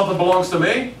 Something belongs to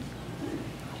me?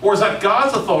 Or is that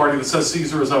God's authority that says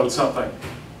Caesar is owed something?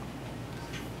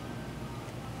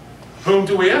 Whom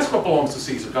do we ask what belongs to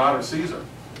Caesar? God or Caesar?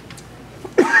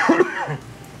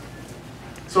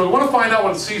 So we want to find out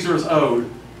what Caesar is owed.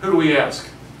 Who do we ask?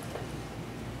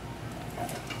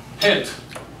 Hint.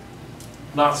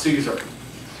 Not Caesar.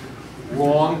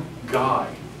 Wrong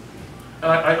guy.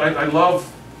 And I love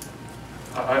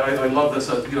this.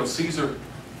 You know, Caesar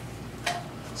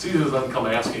doesn't come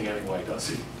asking anyway, does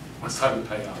he? What's time to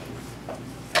pay out?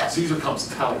 Caesar comes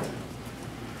telling.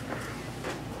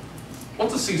 What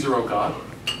does Caesar owe God?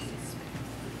 Did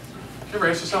you ever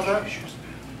ask yourself that?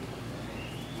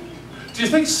 Do you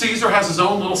think Caesar has his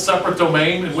own little separate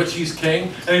domain in which he's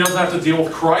king and he doesn't have to deal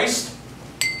with Christ?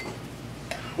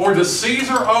 Or does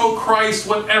Caesar owe Christ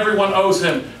what everyone owes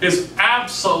him? His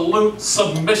absolute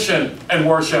submission and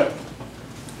worship.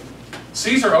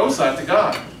 Caesar owes that to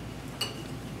God.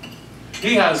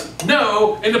 He has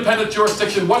no independent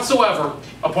jurisdiction whatsoever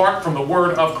apart from the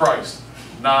word of Christ.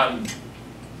 None.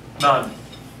 None.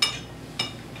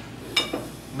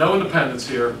 No independence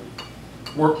here.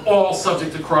 We're all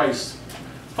subject to Christ.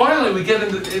 Finally, we get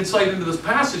insight into this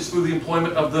passage through the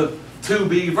employment of the to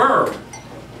be verb.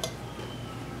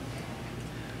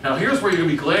 Now here's where you're going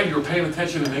to be glad you were paying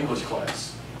attention in English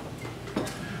class.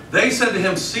 They said to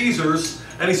him, Caesar's,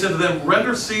 and he said to them,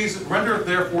 render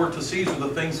therefore to Caesar the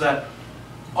things that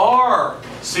are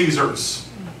Caesar's.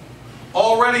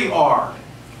 Already are.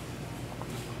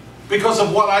 Because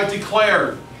of what I've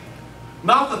declared.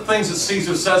 Not the things that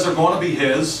Caesar says are going to be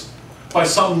his by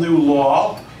some new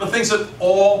law. The things that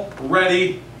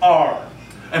already are.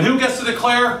 And who gets to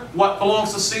declare what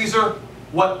belongs to Caesar?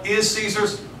 What is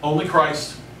Caesar's? Only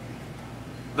Christ.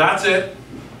 That's it.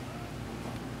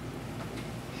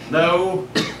 No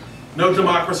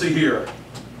democracy here.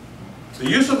 The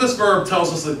use of this verb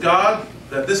tells us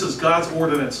that this is God's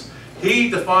ordinance. He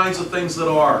defines the things that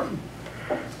are.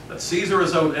 That Caesar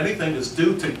is owed anything is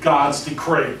due to God's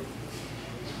decree.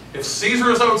 If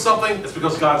Caesar is owed something, it's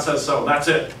because God says so. That's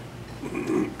it.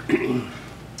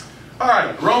 All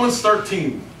right, Romans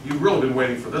 13. You've really been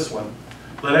waiting for this one.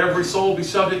 Let every soul be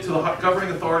subject to the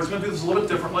governing authorities. I'm going to do this a little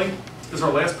bit differently. This is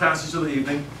our last passage of the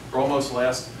evening, or almost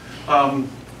last.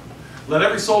 Let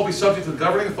every soul be subject to the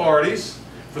governing authorities,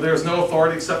 for there is no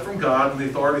authority except from God, and the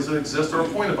authorities that exist are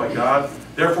appointed by God.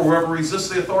 Therefore, whoever resists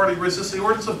the authority resists the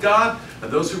ordinance of God,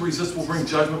 and those who resist will bring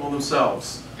judgment on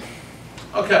themselves.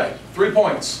 Okay, 3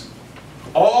 points.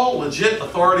 All legit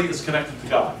authority is connected to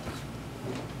God.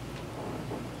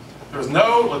 There's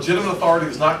no legitimate authority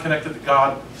that's not connected to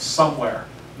God somewhere.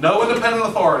 No independent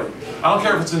authority. I don't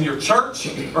care if it's in your church,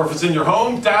 or if it's in your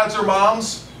home, dads or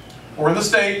moms, or in the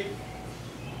state.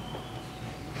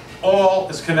 All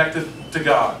is connected to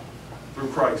God through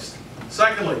Christ.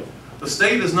 Secondly, the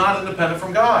state is not independent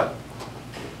from God.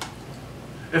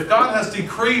 If God has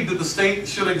decreed that the state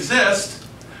should exist,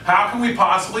 how can we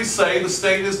possibly say the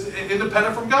state is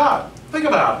independent from God? Think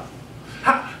about it.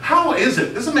 How is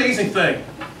it? This is an amazing thing.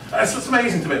 It's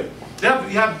amazing to me.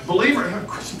 You have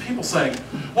Christian people saying,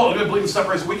 well, we believe in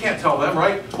separation. We can't tell them,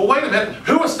 right? Well, wait a minute.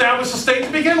 Who established the state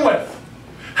to begin with?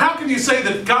 How can you say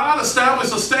that God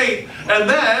established the state and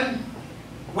then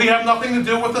we have nothing to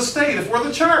do with the state if we're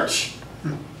the church?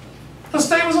 The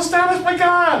state was established by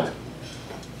God.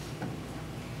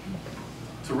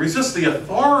 To resist the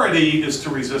authority is to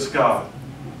resist God.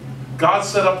 God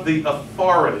set up the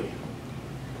authority.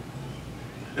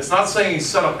 It's not saying he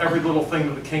set up every little thing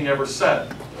that the king ever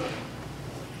said.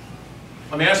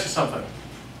 Let me ask you something.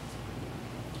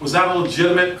 Was that a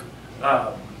legitimate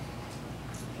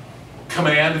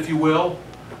command, if you will,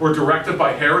 or directive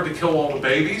by Herod to kill all the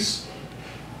babies?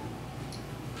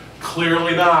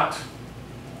 Clearly not.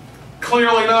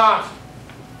 Clearly not.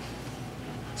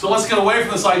 So let's get away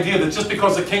from this idea that just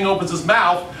because the king opens his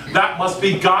mouth, that must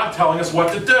be God telling us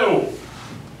what to do.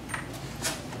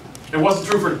 It wasn't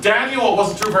true for Daniel, it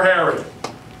wasn't true for Herod.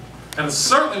 And it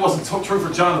certainly wasn't true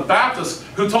for John the Baptist,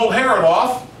 who told Herod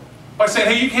off by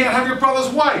saying, hey, you can't have your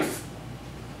brother's wife.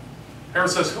 Herod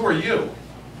says, who are you?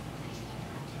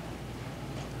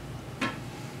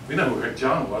 We know who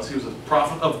John was. He was a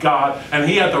prophet of God, and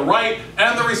he had the right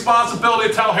and the responsibility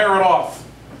to tell Herod off.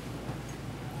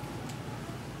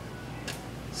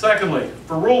 Secondly,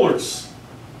 for rulers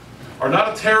are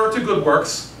not a terror to good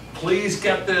works, please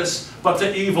get this, but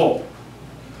to evil.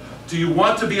 Do you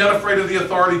want to be unafraid of the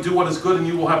authority? Do what is good and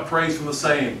you will have praise from the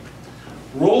same.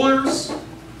 Rulers,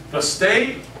 the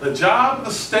state, the job of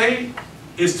the state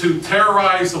is to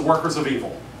terrorize the workers of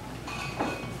evil.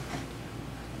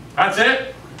 That's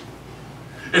it.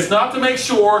 It's not to make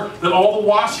sure that all the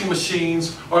washing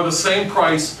machines are the same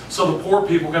price so the poor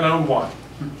people can own one.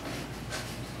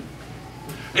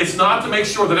 It's not to make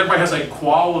sure that everybody has a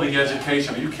quality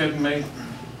education. Are you kidding me?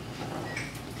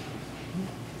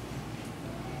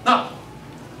 No.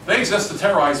 They exist to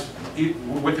terrorize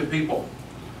wicked people.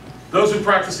 Those who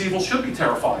practice evil should be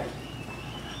terrified.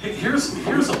 Here's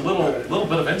a little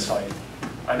bit of insight.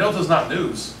 I know this is not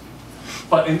news,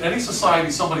 but in any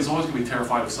society, somebody's always going to be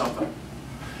terrified of something.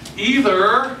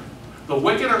 Either the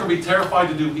wicked are going to be terrified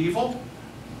to do evil,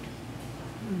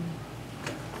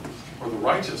 or the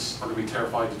righteous are going to be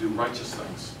terrified to do righteous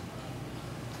things.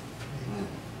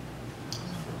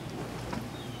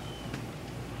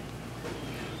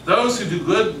 Those who do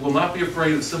good will not be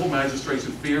afraid of civil magistrates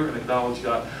who fear and acknowledge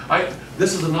God.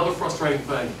 This is another frustrating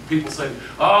thing. People say,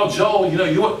 "Oh, Joel,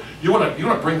 you want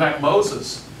to bring back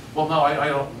Moses." Well, no, I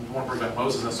don't want to bring back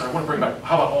Moses necessarily. I want to bring back,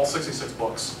 how about all 66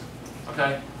 books?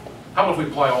 Okay? How about if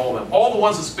we apply all of them? All the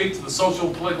ones that speak to the social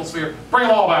and political sphere, bring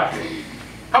them all back.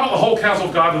 How about the whole counsel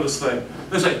of God to this thing?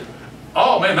 They say,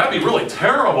 "Oh man, that'd be really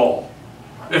terrible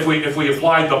if we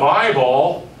applied the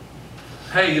Bible."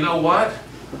 Hey, you know what?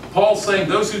 Paul's saying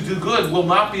those who do good will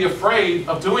not be afraid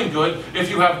of doing good if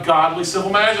you have godly civil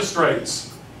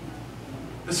magistrates.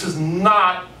 This is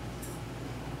not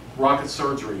rocket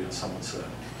surgery, as someone said,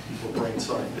 for brain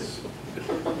science.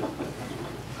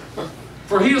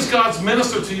 For he is God's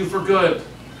minister to you for good.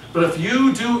 But if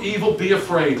you do evil, be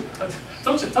afraid.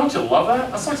 Don't you love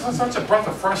that? That's like such a breath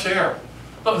of fresh air.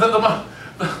 The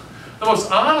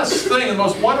most honest thing, the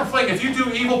most wonderful thing, if you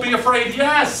do evil, be afraid.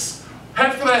 Yes!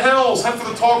 Head for the hills, head for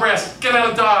the tall grass, get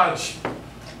out of Dodge.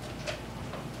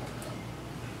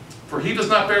 For he does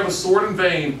not bear the sword in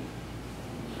vain,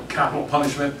 capital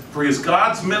punishment, for he is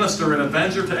God's minister and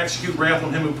avenger to execute wrath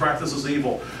on him who practices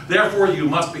evil. Therefore you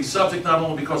must be subject not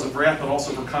only because of wrath, but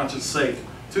also for conscience sake.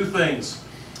 Two things.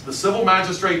 The civil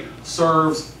magistrate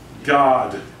serves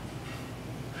God.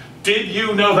 Did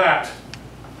you know that?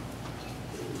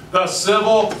 The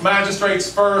civil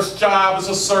magistrate's first job is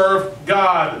to serve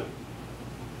God.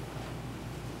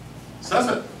 Says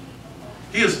it.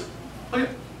 He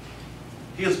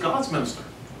is God's minister.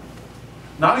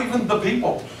 Not even the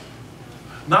people.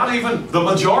 Not even the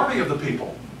majority of the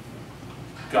people.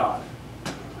 God.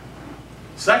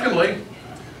 Secondly,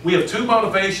 we have two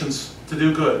motivations to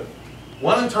do good.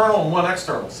 One internal and one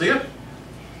external. See it?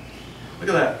 Look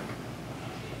at that.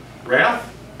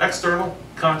 Wrath, external,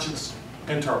 conscience,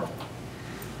 internal.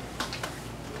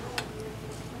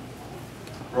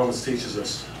 Romans teaches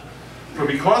us. For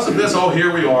because of this, oh,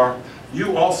 here we are,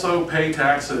 you also pay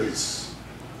taxes.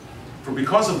 For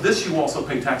because of this, you also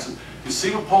pay taxes. You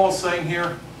see what Paul is saying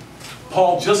here?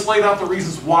 Paul just laid out the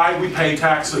reasons why we pay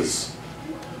taxes.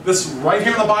 This is right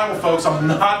here in the Bible, folks. I'm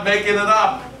not making it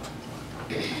up.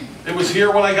 It was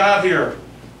here when I got here.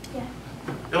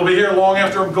 It'll be here long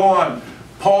after I'm gone.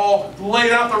 Paul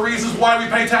laid out the reasons why we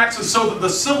pay taxes so that the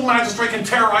civil magistrate can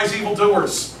terrorize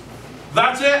evildoers.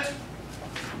 That's it.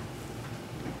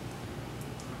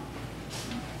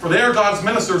 For they are God's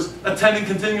ministers attending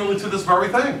continually to this very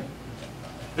thing.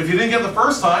 If you didn't get it the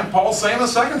first time, Paul's saying the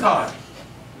second time.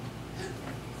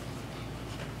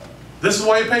 This is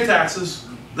why you pay taxes.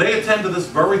 They attend to this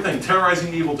very thing,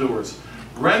 terrorizing evildoers.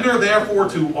 Render therefore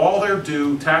to all their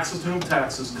due, taxes to whom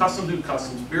taxes, custom to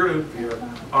customs, fear to whom fear,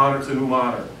 honor to whom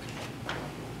honor.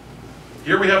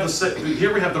 Here we have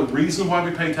the reason why we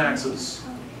pay taxes.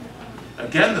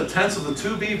 Again, the tense of the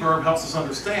to be verb helps us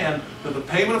understand that the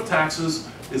payment of taxes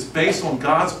is based on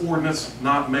God's ordinance,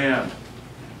 not man.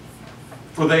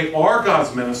 For they are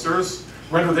God's ministers.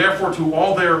 Render therefore to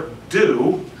all their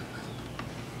due.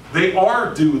 They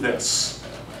are due this.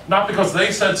 Not because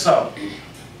they said so.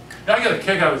 Now, I get a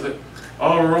kick out of it.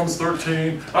 Oh, Romans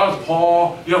 13. That was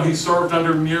Paul. You know, he served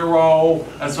under Nero.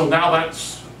 And so now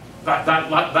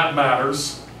that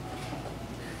matters.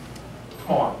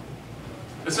 Come on.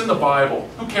 It's in the Bible.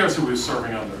 Who cares who he was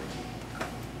serving under?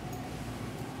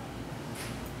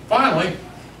 Finally,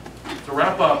 to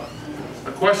wrap up,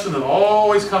 a question that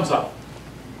always comes up.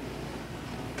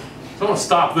 So I'm going to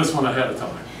stop this one ahead of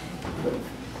time.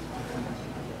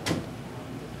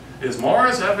 Is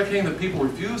Mars advocating that people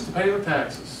refuse to pay their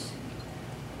taxes?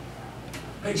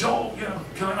 Hey Joel,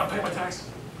 can I not pay my taxes?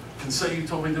 Can say you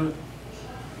told me to do it?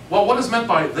 Well, what is meant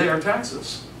by their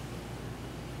taxes?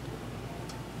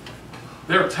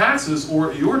 Their taxes,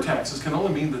 or your taxes, can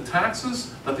only mean the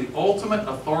taxes that the ultimate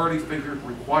authority figure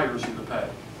requires you to pay.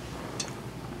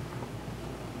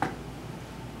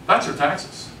 That's your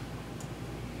taxes.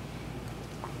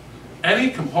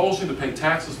 Any compulsion to pay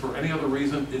taxes for any other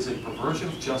reason is a perversion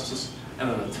of justice and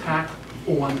an attack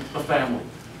on the family.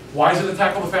 Why is it an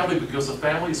attack on the family? Because the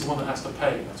family is the one that has to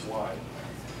pay, that's why.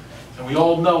 And we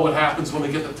all know what happens when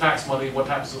they get the tax money, what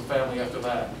happens to the family after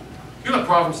that. You know what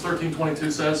Proverbs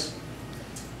 13:22 says?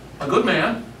 A good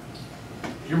man,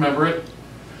 you remember it,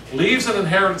 leaves an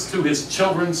inheritance to his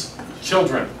children's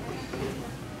children.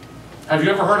 Have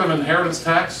you ever heard of inheritance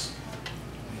tax?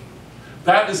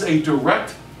 That is a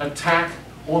direct attack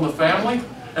on the family.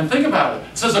 And think about it.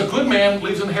 It says a good man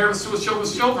leaves inheritance to his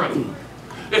children's children.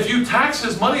 If you tax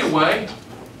his money away,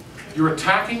 you're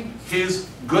attacking his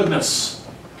goodness.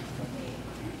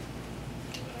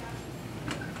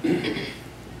 To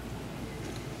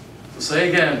say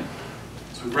again,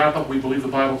 as we wrap up, we believe the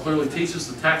Bible clearly teaches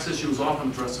the tax issue is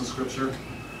often addressed in Scripture.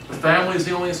 The family is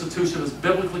the only institution that is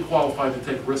biblically qualified to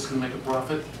take risks and make a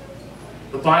profit.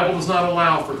 The Bible does not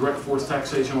allow for direct forced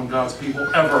taxation on God's people,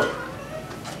 ever.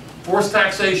 Forced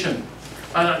taxation,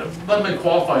 let me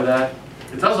qualify that.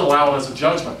 It does allow it as a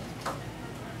judgment.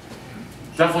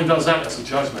 Definitely does that as a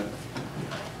judgment.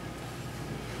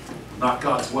 Not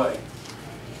God's way.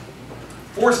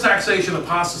 Forced taxation and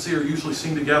apostasy are usually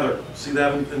seen together. See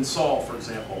that in Saul, for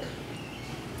example.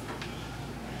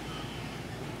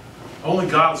 Only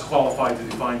God is qualified to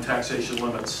define taxation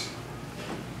limits.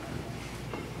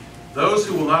 Those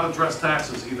who will not address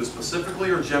taxes, either specifically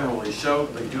or generally, show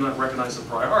that they do not recognize the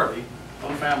priority of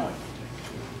the family.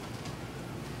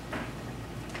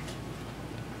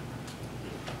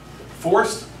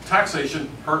 Forced taxation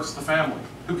hurts the family.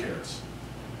 Who cares?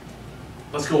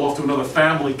 Let's go off to another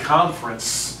family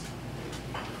conference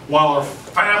while our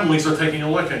families are taking a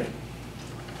licking.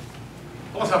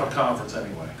 Well, let's have a conference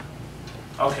anyway.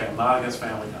 Okay, I'm not against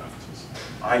family conferences.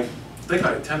 I think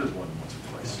I attended one once or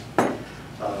twice.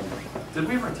 Did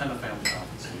we ever attend a family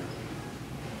conference here?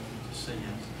 Just say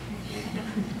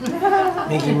yes.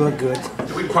 Make him look good.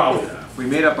 Yeah, we probably have. We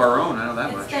made up our own, I know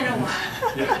that much. It's been a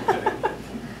while. Yeah,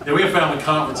 yeah, we have family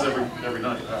conference every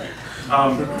night. All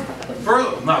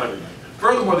right. Not every night.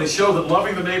 Furthermore, they show that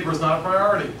loving the neighbor is not a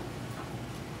priority.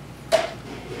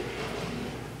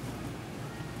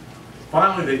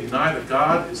 Finally, they deny that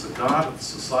God is the God of the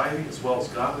society as well as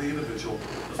God of the individual,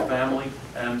 the family,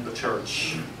 and the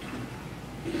church.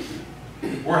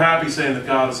 We're happy saying that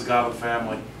God is the God of the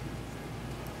family.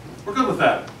 We're good with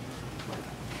that.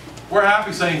 We're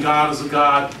happy saying God is the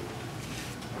God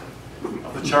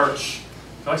of the church.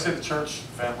 Did I say the church?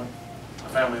 Family? The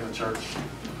family and the church.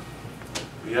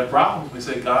 We have problems. We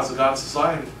say God's the God of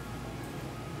society.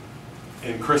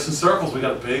 In Christian circles, we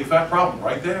got a big fat problem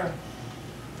right there.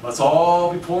 Let's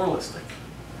all be pluralistic.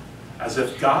 As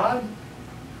if God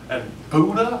and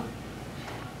Buddha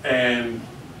and,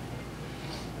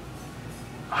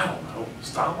 I don't know,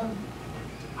 Stalin?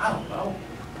 I don't know.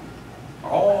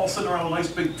 Are all sitting around a nice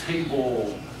big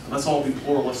table. And let's all be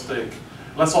pluralistic.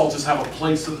 Let's all just have a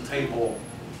place at the table.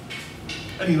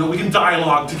 And we can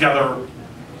dialogue together.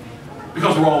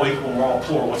 Because we're all equal and we're all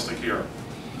pluralistic here.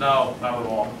 No, not at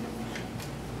all.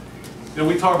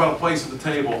 We talk about a place at the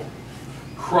table.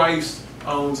 Christ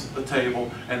owns the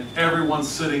table, and everyone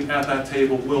sitting at that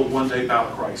table will one day bow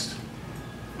to Christ.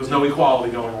 There's no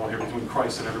equality going on here between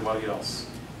Christ and everybody else.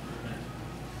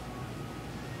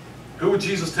 Who would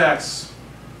Jesus tax?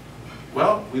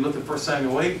 Well, we looked at 1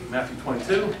 Samuel 8, Matthew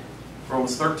 22,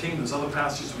 Romans 13, there's other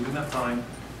passages we didn't have time.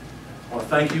 I want to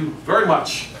thank you very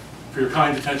much for your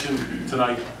kind attention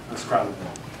tonight in this crowded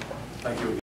room. Thank you again.